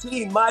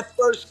 18. My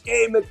first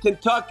game in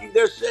Kentucky,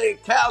 they're saying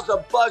Cal's a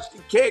bust. He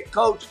can't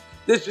coach.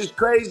 This is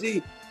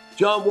crazy.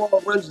 John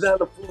Wall runs down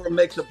the floor and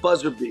makes a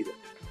buzzer beater.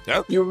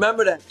 Yep. You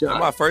remember that, John?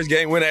 That's my first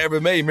game win I ever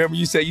made. Remember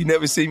you said you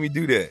never see me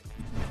do that.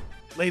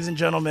 Ladies and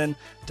gentlemen,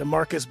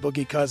 DeMarcus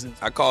Boogie Cousins.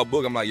 I called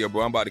Boog. I'm like, yo,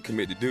 bro, I'm about to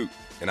commit to Duke.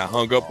 And I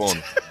hung up on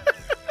him.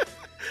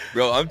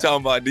 Bro, I'm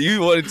talking about, do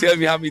you want to tell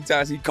me how many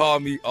times he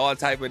called me all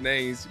type of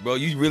names? Bro,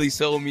 you really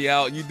sold me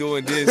out. You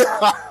doing this.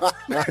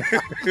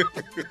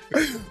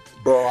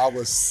 Bro, I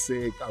was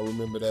sick. I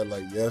remember that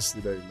like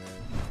yesterday, man.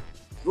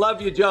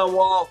 Love you, John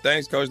Wall.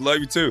 Thanks, Coach. Love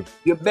you, too.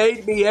 You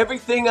made me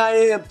everything I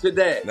am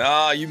today.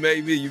 Nah, you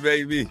made me. You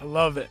made me. I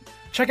love it.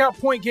 Check out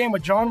Point Game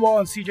with John Wall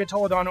and CJ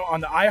Toledano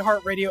on the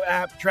iHeartRadio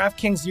app,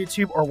 DraftKings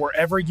YouTube, or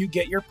wherever you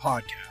get your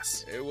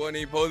podcasts. It wasn't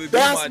even supposed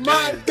to be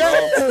my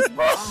game,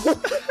 bro.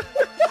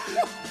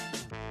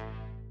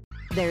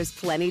 There's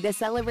plenty to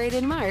celebrate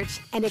in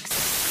March and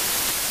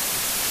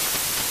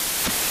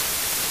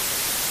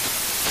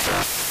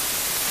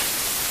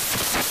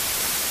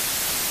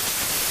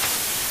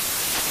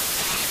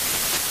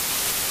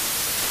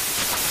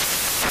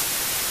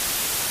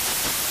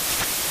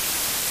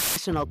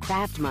National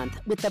Craft Month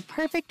with the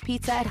perfect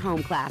pizza at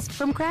home class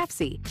from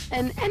Craftsy.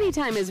 And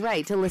anytime is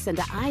right to listen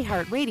to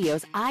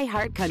iHeartRadio's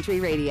iHeart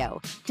Country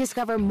Radio.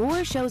 Discover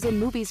more shows and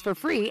movies for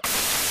free.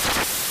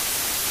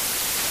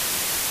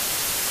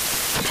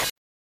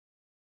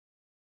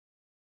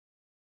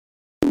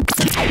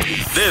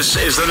 This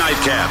is the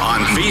Nightcap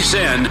on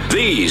VSiN,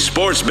 the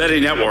Sports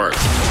Betting Network.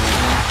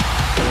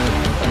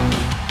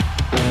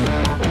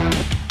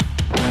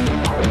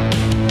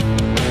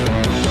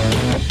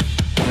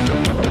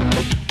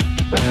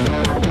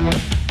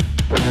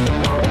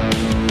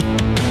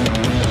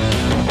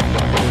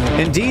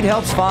 Indeed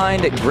helps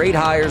find great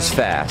hires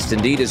fast.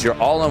 Indeed is your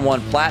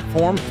all-in-one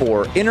platform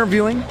for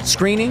interviewing,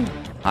 screening,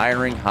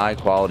 hiring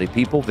high-quality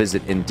people.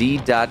 Visit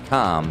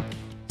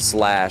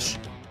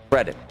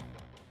Indeed.com/credit.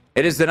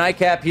 It is the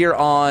Nightcap here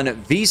on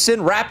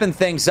VSiN, wrapping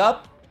things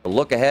up. A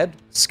look ahead.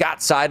 Scott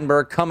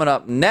Seidenberg coming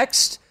up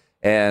next.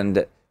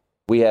 And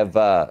we have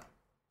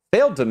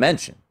failed to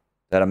mention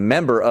that a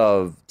member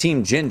of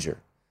Team Ginger,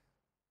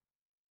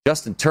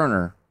 Justin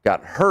Turner,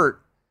 got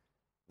hurt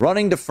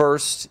running to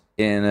first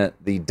in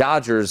the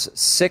Dodgers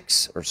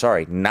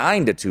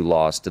 9-2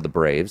 loss to the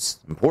Braves.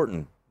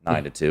 Important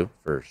 9-2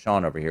 for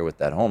Sean over here with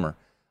that homer.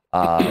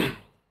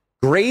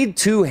 Grade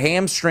 2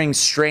 hamstring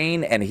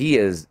strain, and he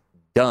is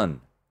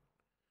done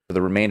for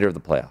the remainder of the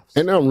playoffs.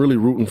 And I'm really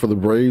rooting for the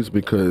Braves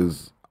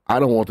because I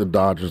don't want the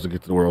Dodgers to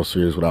get to the World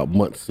Series without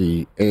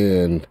Muncy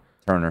and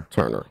Turner.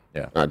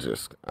 Yeah. I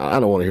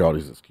don't want to hear all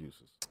these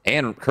excuses.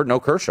 And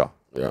no Kershaw.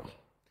 Yeah.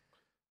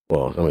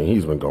 Well, I mean,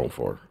 he's been going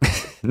for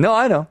it. No,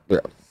 I know. Yeah.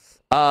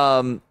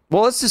 Well,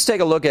 let's just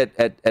take a look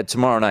at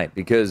tomorrow night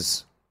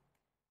because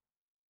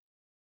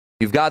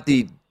you've got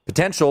the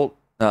potential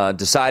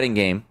deciding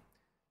game,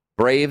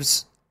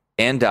 Braves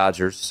and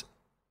Dodgers.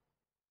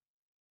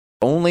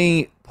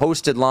 Only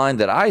posted line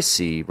that I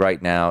see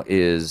right now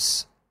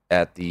is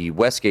at the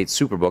Westgate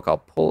Superbook. I'll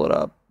pull it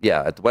up.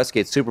 Yeah, at the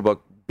Westgate Superbook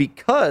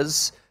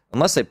because,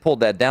 unless they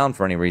pulled that down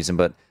for any reason,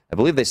 but I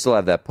believe they still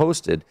have that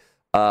posted,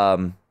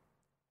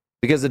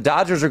 because the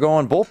Dodgers are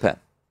going bullpen.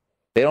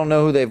 They don't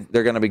know who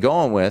they're going to be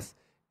going with,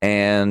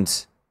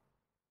 and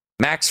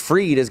Max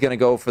Fried is going to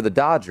go for the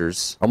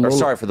Dodgers. For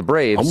the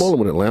Braves. I'm rolling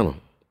with Atlanta.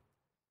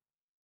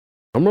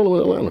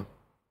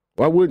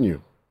 Why wouldn't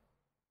you?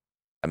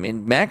 I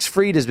mean, Max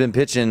Fried has been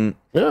pitching.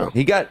 Yeah.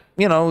 He got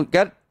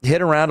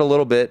hit around a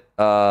little bit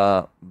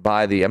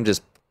by the. I'm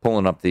just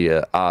pulling up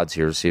the odds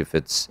here to see if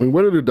it's. I mean,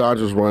 where do the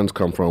Dodgers runs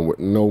come from with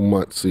no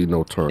Muncy,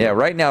 no Turner? Yeah,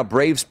 right now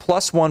Braves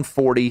plus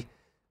 140,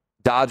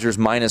 Dodgers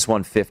minus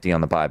 150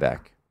 on the buyback.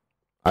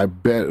 I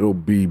bet it'll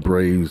be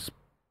Braves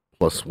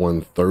plus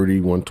 130,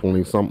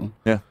 120 something.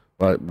 Yeah.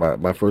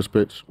 By first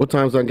pitch. What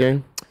time's that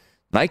game?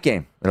 Night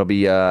game. It'll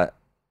be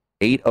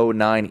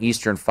 8:09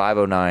 Eastern,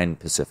 5:09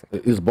 Pacific.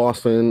 Is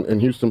Boston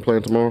and Houston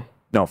playing tomorrow?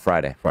 No,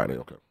 Friday. Friday,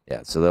 okay.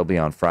 Yeah, so they'll be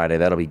on Friday.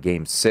 That'll be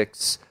Game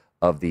 6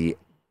 of the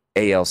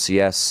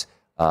ALCS.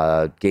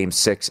 Game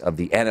 6 of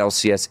the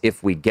NLCS,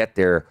 if we get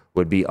there,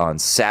 would be on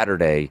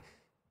Saturday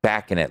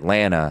back in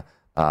Atlanta.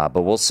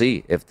 But we'll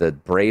see if the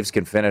Braves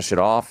can finish it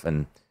off.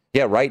 And,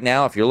 yeah, right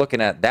now, if you're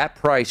looking at that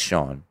price,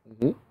 Sean,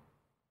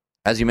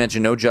 as you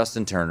mentioned, no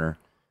Justin Turner.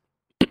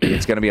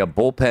 It's going to be a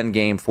bullpen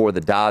game for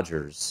the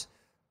Dodgers.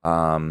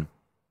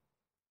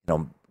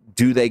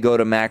 do they go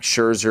to Max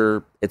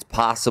Scherzer? It's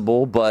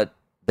possible, but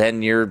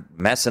then you're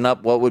messing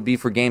up what would be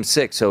for Game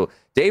 6. So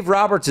Dave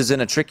Roberts is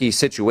in a tricky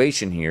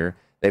situation here.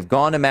 They've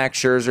gone to Max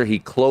Scherzer. He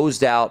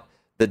closed out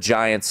the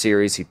Giants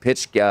series. He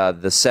pitched the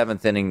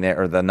 7th inning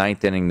there, or the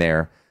 9th inning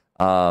there.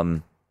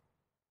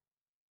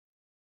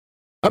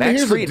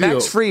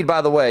 Max Fried,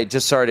 by the way,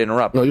 just sorry to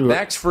interrupt. No,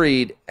 Max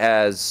Fried,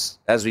 as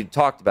we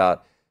talked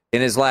about,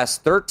 in his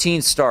last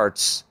 13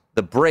 starts,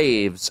 the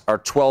Braves are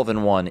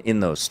 12-1 in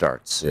those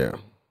starts. Yeah.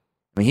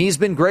 I mean, he's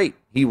been great.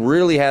 He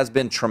really has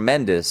been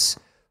tremendous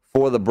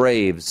for the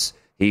Braves.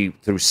 He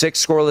threw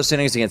 6 scoreless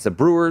innings against the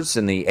Brewers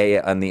in the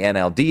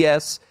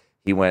NLDS.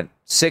 He went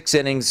 6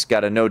 innings,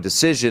 got a no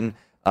decision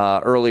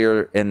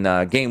earlier in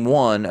Game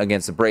 1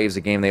 against the Braves,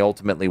 a game they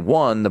ultimately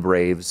won, the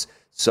Braves.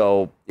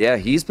 So, yeah,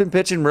 he's been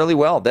pitching really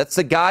well. That's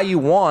the guy you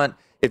want.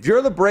 If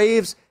you're the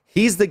Braves,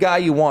 he's the guy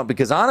you want.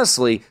 Because,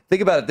 honestly,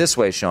 think about it this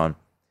way, Sean.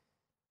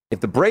 If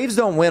the Braves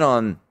don't win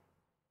on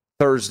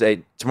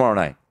tomorrow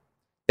night,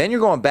 then you're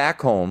going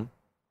back home,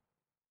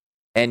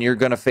 and you're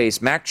going to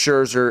face Max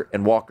Scherzer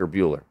and Walker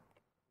Buehler.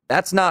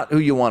 That's not who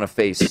you want to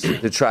face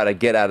to try to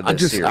get out of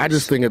this series. I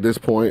just think at this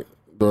point,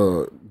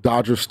 the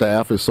Dodgers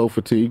staff is so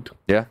fatigued.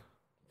 Yeah.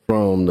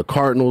 From the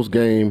Cardinals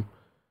game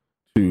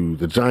to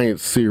the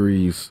Giants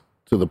series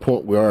to the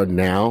point we are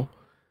now,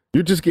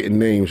 you're just getting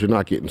names. You're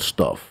not getting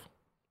stuff.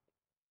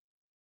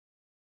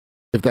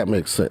 If that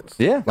makes sense.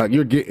 Yeah. Like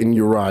you're getting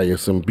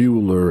Urias and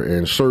Buehler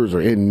and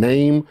Scherzer in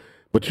name,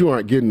 but you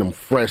aren't getting them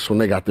fresh when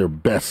they got their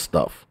best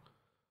stuff.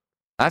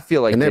 I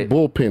feel like that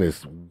bullpen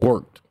has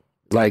worked.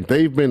 Like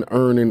they've been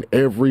earning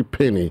every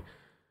penny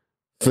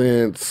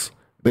since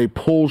they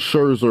pulled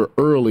Scherzer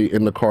early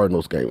in the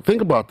Cardinals game.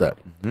 Think about that.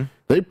 Mm-hmm.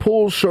 They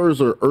pulled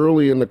Scherzer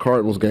early in the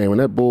Cardinals game, and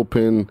that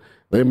bullpen,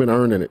 they've been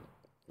earning it.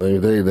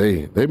 They've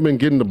been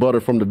getting the butter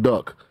from the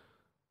duck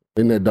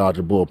in that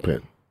Dodger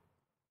bullpen.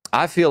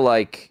 I feel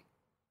like,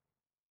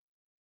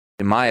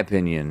 in my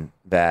opinion,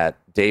 that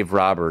Dave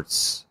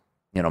Roberts,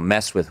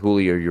 messed with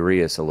Julio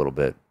Urias a little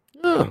bit.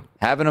 Yeah.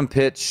 Having him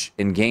pitch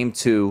in Game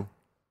 2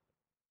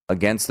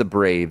 against the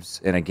Braves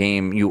in a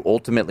game you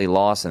ultimately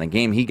lost, in a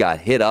game he got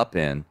hit up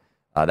in.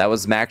 That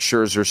was Max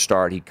Scherzer's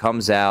start. He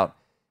comes out,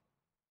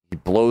 he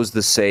blows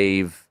the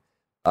save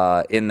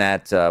in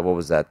that,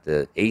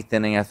 the 8th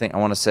inning, I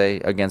want to say,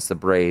 against the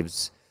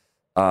Braves.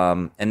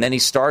 And then he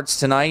starts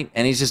tonight,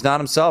 and he's just not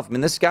himself. I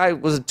mean, this guy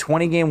was a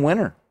 20-game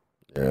winner.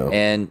 Yeah.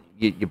 And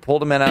you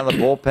pulled him out of the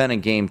bullpen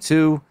in Game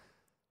 2.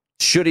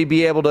 Should he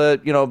be able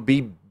to,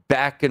 be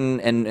back in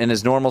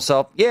his normal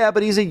self? Yeah,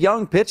 but he's a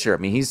young pitcher. I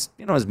mean, he's,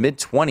 his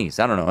mid-20s.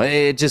 I don't know.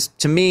 It just,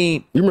 to me...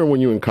 You remember when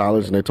you were in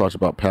college and they talked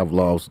about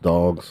Pavlov's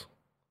dogs?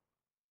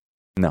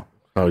 No.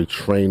 How he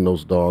trained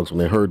those dogs. When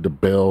they heard the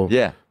bell,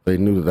 yeah, they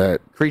knew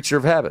that. Creature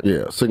of habit.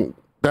 Yeah, so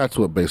that's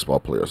what baseball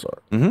players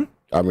are. Mm-hmm.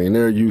 I mean,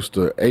 they're used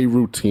to a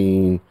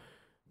routine,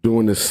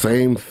 doing the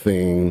same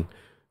thing.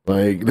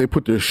 Like, they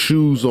put their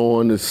shoes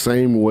on the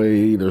same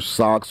way. Their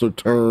socks are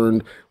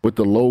turned with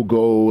the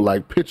logo.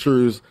 Like,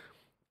 pitchers,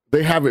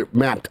 they have it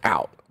mapped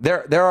out.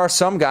 There are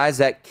some guys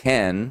that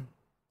can.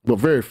 But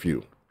very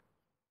few.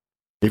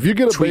 If you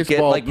get a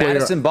baseball like player,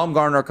 Madison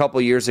Bumgarner a couple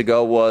years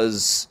ago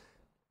was,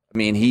 I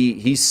mean,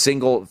 he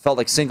felt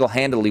like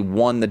single-handedly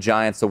won the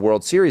Giants the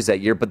World Series that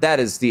year, but that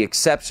is the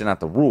exception, not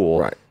the rule.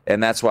 Right.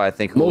 And that's why I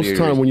think most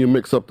time when you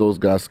mix up those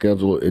guys'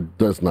 schedule, it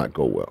does not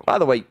go well. By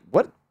the way,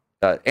 what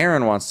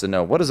Aaron wants to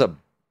know, what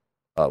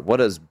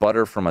does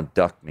butter from a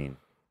duck mean?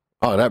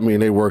 Oh, that mean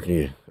they working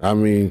you. I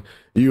mean,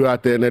 you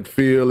out there in that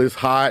field, it's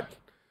hot,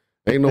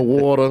 ain't no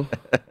water,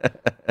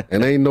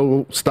 and ain't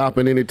no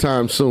stopping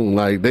anytime soon.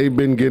 Like, they've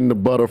been getting the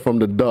butter from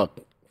the duck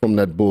from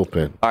that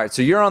bullpen. All right,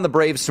 so you're on the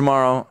Braves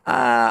tomorrow.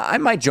 I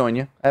might join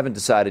you. I haven't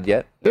decided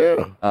yet.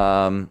 Yeah.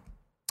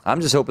 I'm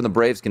just hoping the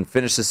Braves can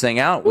finish this thing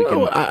out. We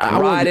can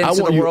ride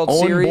into the World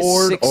Series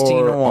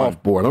 16-1.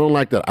 Off board. I don't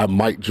like that. I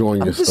might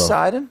join your stuff.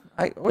 I'm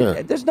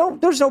deciding.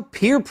 There's no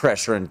peer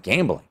pressure in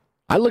gambling.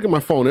 I look at my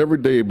phone every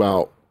day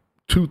about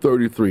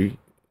 2:33.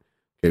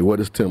 Okay,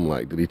 what is Tim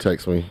like? Did he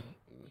text me?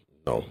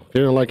 No, he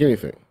didn't like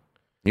anything.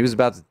 He was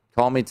about to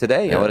call me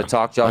today. Yeah, I would have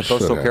talked to you on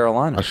Coastal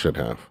Carolina. I should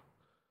have.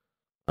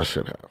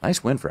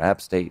 Nice win for App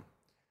State.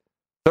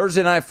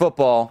 Thursday Night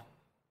Football,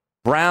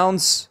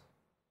 Browns,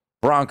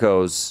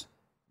 Broncos.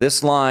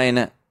 This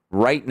line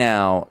right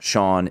now,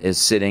 Sean, is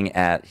sitting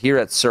here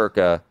at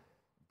circa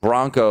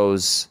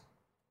Broncos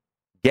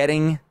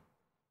getting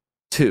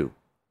 2.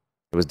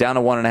 It was down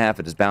to 1.5.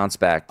 It has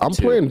bounced back to 2. I'm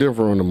playing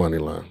different on the money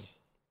line.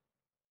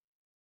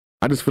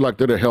 I just feel like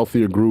they're a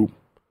healthier group.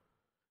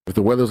 If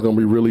the weather's going to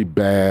be really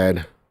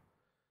bad,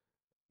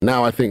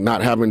 now I think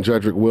not having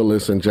Jedrick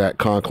Willis and Jack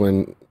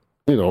Conklin,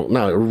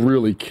 now it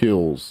really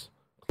kills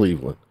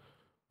Cleveland.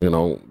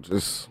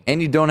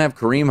 And you don't have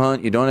Kareem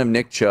Hunt, you don't have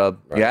Nick Chubb.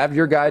 Right. You have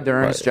your guy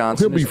D'Ernest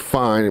Johnson. He'll be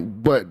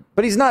fine, but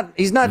he's not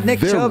Nick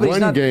Chubb. He's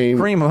not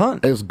Kareem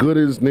Hunt. As good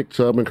as Nick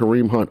Chubb and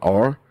Kareem Hunt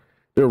are,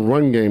 their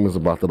run game is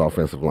about that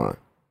offensive line.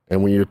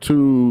 And when your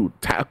 2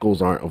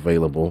 tackles aren't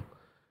available,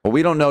 well,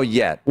 we don't know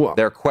yet. Well,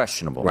 they're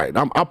questionable. Right.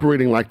 I'm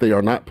operating like they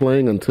are not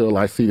playing until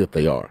I see that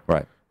they are.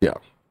 Right. Yeah.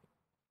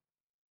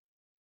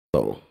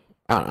 So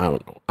I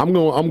don't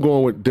know. I'm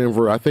going with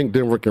Denver. I think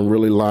Denver can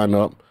really line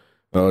up.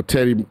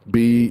 Teddy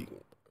B,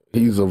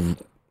 he's a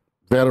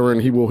veteran.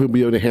 He'll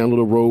be able to handle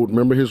the road.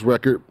 Remember his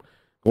record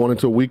going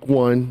into week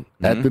 1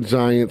 at the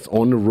Giants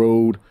on the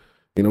road.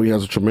 You know, he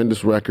has a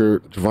tremendous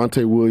record.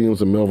 Javonte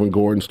Williams and Melvin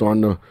Gordon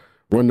starting to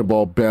run the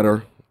ball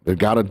better. They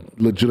got a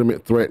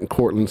legitimate threat in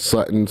Cortland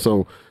Sutton.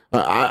 So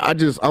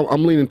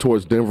I'm leaning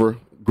towards Denver.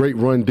 Great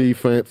run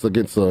defense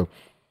against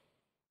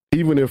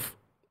even if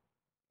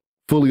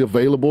fully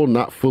available,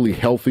 not fully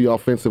healthy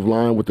offensive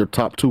line with their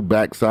top 2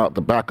 backs out,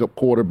 the backup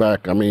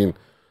quarterback. I mean,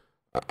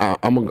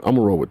 I'm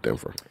a roll with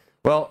Denver.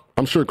 Well,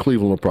 I'm sure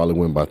Cleveland will probably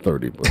win by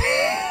 30. But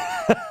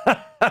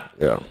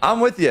yeah, I'm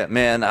with you,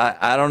 man.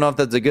 I don't know if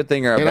that's a good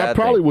thing or a bad thing. And I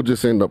probably will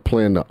just end up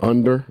playing the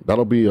under.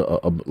 That'll be a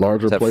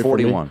larger play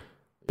 41. for me.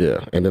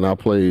 Yeah, and then I'll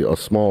play a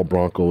small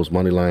Broncos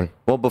money line.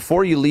 Well,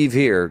 before you leave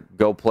here,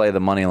 go play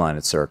the money line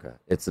at Circa.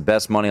 It's the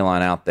best money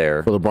line out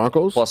there. For the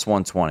Broncos? Plus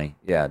 120.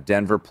 Yeah,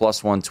 Denver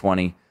plus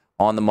 120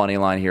 on the money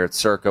line here at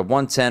Circa.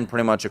 110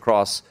 pretty much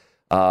across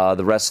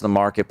the rest of the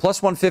market.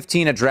 Plus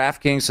 115 at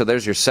DraftKings, so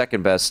there's your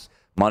second best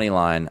money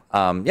line.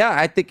 Yeah,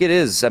 I think it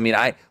is. I mean,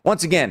 I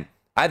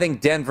think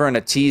Denver and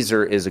a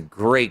teaser is a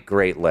great,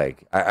 great leg.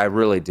 I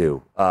really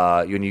do.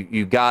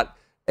 You got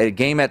a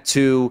game at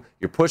 2,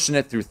 you're pushing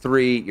it through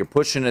 3, you're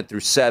pushing it through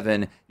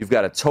 7. You've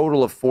got a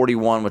total of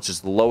 41, which is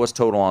the lowest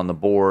total on the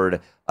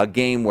board. A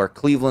game where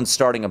Cleveland's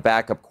starting a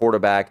backup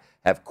quarterback,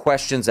 have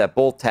questions at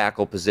both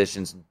tackle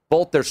positions.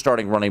 Both their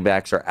starting running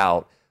backs are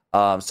out.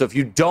 So if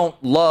you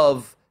don't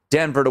love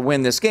Denver to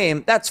win this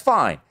game, that's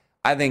fine.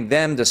 I think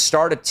them to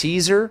start a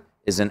teaser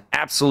is an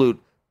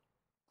absolute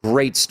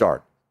great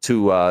start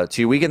to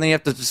your week. And then you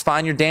have to just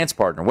find your dance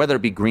partner, whether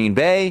it be Green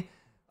Bay,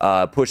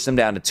 push them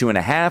down to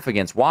 2.5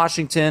 against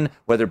Washington,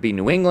 whether it be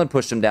New England,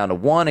 push them down to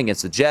 1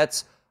 against the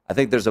Jets. I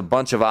think there's a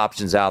bunch of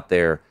options out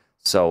there.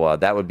 So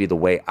that would be the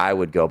way I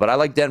would go. But I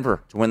like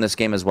Denver to win this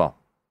game as well.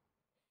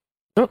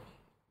 Yep.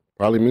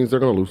 Probably means they're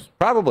going to lose.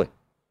 Probably.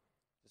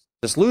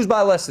 Just lose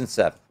by less than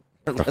 7.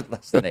 Or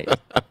less than 8.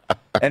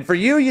 And for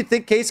you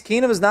think Case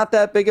Keenum is not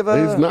that big of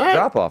a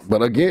drop-off.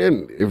 But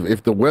again,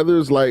 if the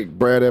weather's like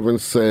Brad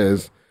Evans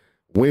says,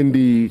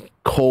 windy,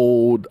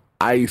 cold,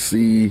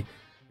 icy,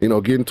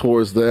 getting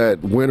towards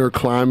that winter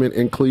climate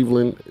in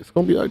Cleveland, it's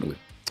going to be ugly.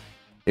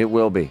 It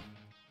will be.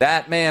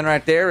 That man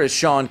right there is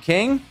Sean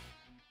King.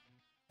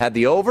 Had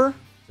the over,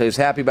 so he's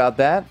happy about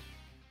that.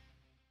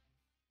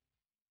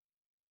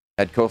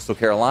 Had Coastal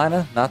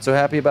Carolina, not so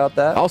happy about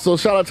that. Also,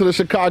 shout out to the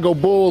Chicago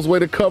Bulls. Way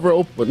to cover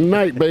open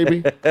night,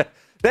 baby.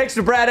 Thanks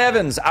to Brad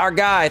Evans, our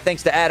guy.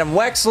 Thanks to Adam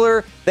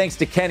Wexler. Thanks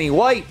to Kenny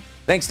White.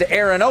 Thanks to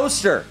Aaron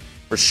Oster.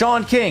 For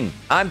Sean King,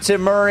 I'm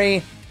Tim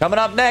Murray. Coming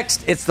up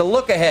next, it's the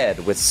Look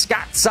Ahead with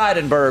Scott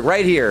Seidenberg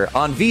right here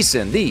on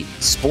VSiN, the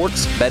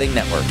Sports Betting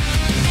Network.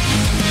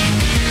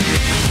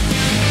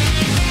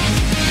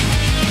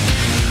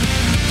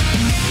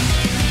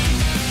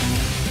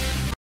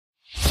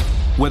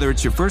 Whether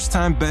it's your first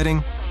time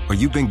betting or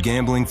you've been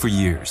gambling for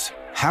years,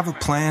 have a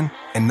plan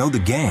and know the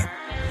game.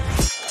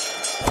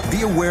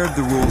 Be aware of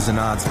the rules and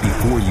odds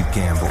before you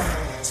gamble.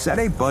 Set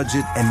a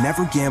budget and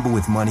never gamble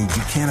with money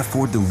you can't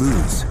afford to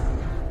lose.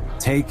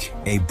 Take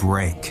a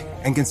break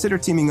and consider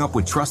teaming up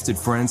with trusted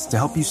friends to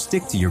help you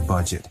stick to your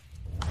budget.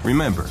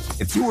 Remember,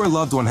 if you or a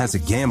loved one has a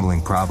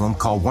gambling problem,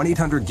 call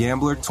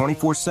 1-800-GAMBLER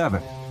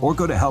 24/7 or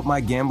go to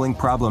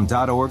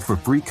helpmygamblingproblem.org for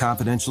free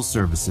confidential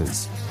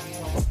services.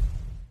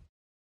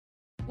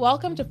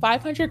 Welcome to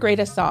 500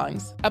 Greatest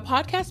Songs, a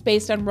podcast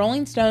based on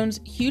Rolling Stone's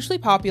hugely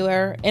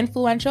popular,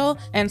 influential,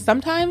 and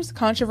sometimes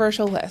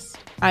controversial list.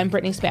 I'm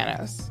Brittany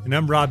Spanos. And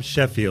I'm Rob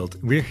Sheffield.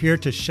 We're here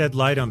to shed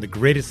light on the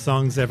greatest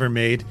songs ever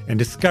made and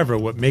discover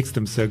what makes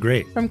them so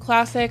great. From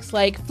classics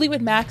like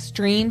Fleetwood Mac's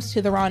Dreams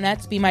to the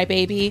Ronettes' Be My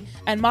Baby,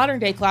 and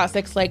modern-day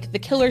classics like The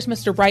Killer's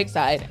Mr.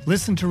 Brightside.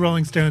 Listen to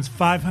Rolling Stone's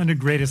 500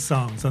 Greatest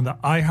Songs on the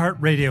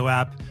iHeartRadio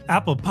app,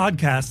 Apple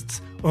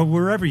Podcasts, or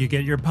wherever you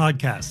get your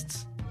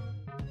podcasts.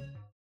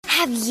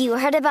 Have you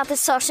heard about the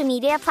social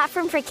media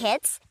platform for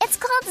kids? It's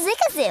called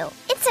Zigazoo.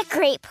 It's a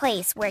great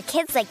place where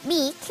kids like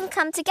me can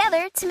come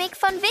together to make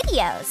fun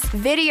videos.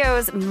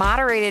 Videos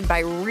moderated by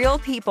real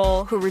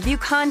people who review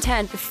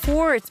content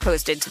before it's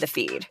posted to the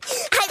feed.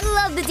 I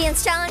love the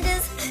dance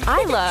challenges.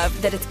 I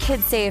love that it's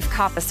Kid Safe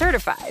COPPA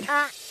certified.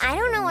 I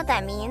don't know what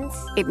that means.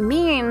 It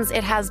means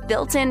it has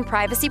built-in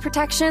privacy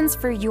protections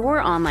for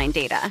your online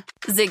data.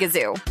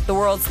 Zigazoo, the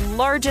world's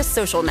largest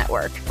social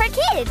network. For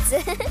kids.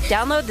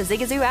 Download the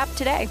Zigazoo app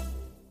today.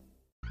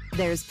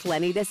 There's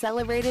plenty to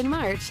celebrate in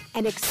March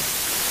and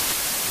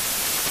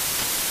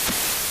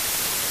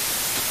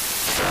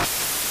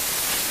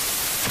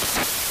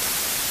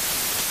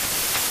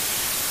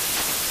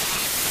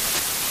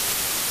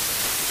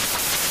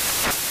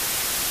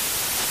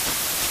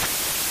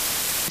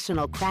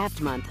National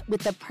Craft Month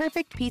with the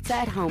perfect pizza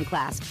at home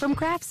class from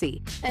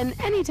Craftsy. And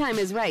anytime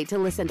is right to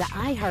listen to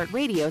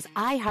iHeartRadio's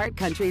iHeart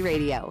Country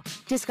Radio.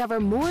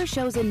 Discover more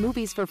shows and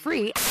movies for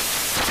free